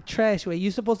fucking trash, way.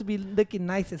 You're supposed to be looking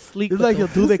nice and sleek. It's with like a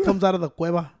those. dude that comes out of the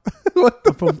cueva.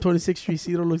 From 26th Street.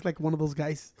 Cedar looks like one of those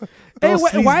guys. Hey, Those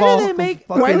why do sleazeball they make?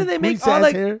 fucking Why do they make all grease-ass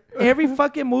like hair. every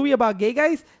fucking movie about gay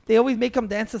guys? They always make them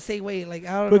dance the same way. Like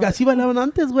I don't Porque know. así bailaban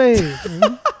antes,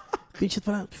 güey. Pinches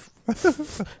para.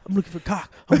 I'm looking for cock.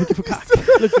 I'm looking for cock.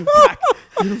 Looking for cock.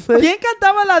 You know what I'm saying? ¿Quién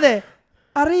cantaba la de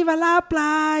Arriba la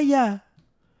playa?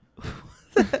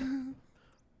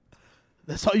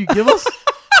 That's all you give us?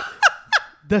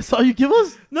 That's all you give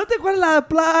us? ¿No te acuerdas la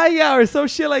playa or some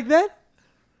shit like that?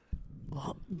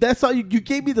 That's all you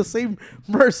gave me the same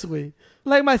verse, güey.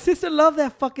 Like my sister loved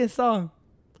that fucking song.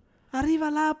 Arriba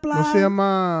la playa. ¿No se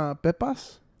llama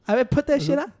Pepas? A ver, put that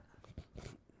shit up.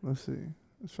 Let's see.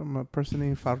 It's from a person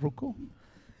named Farruko.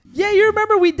 Yeah, you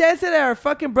remember we danced at our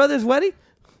fucking brother's wedding?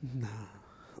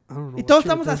 I don't know. Y todos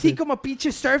what estamos you were así dancing. como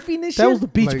pinche surfing and shit. That was the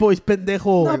Beach Like- Boys,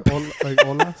 pendejo. Like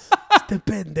olas. Este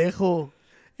pendejo.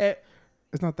 Eh,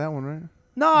 It's not that one, right?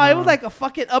 no, it was like a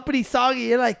fucking uppity song. And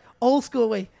you're like old school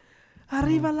way.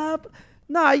 Arriba la.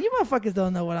 Nah, you motherfuckers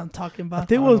don't know what I'm talking I about.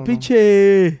 think it I was don't know.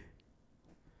 pinche.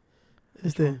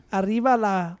 Este. Arriba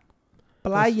la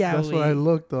playa. That's what güey. I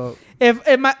looked up.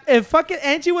 If fucking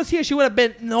Angie was here, she would have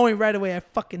been knowing right away. I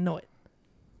fucking know it.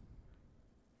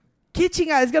 Kitchen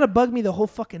guy is gonna bug me the whole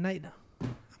fucking night now. I'm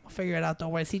gonna figure it out.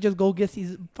 Don't worry. See, just go get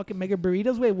these fucking mega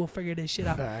burritos. Wait, we'll figure this shit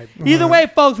out. Alright. Either way,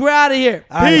 folks, we're out of here.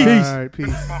 Alright, Peace. All right, peace.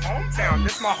 This my hometown.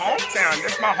 This my hometown.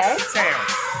 This my hometown.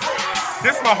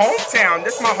 This my hometown.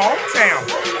 This my hometown.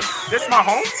 This my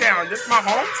hometown. This my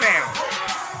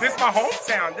hometown. This my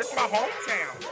hometown. This my hometown.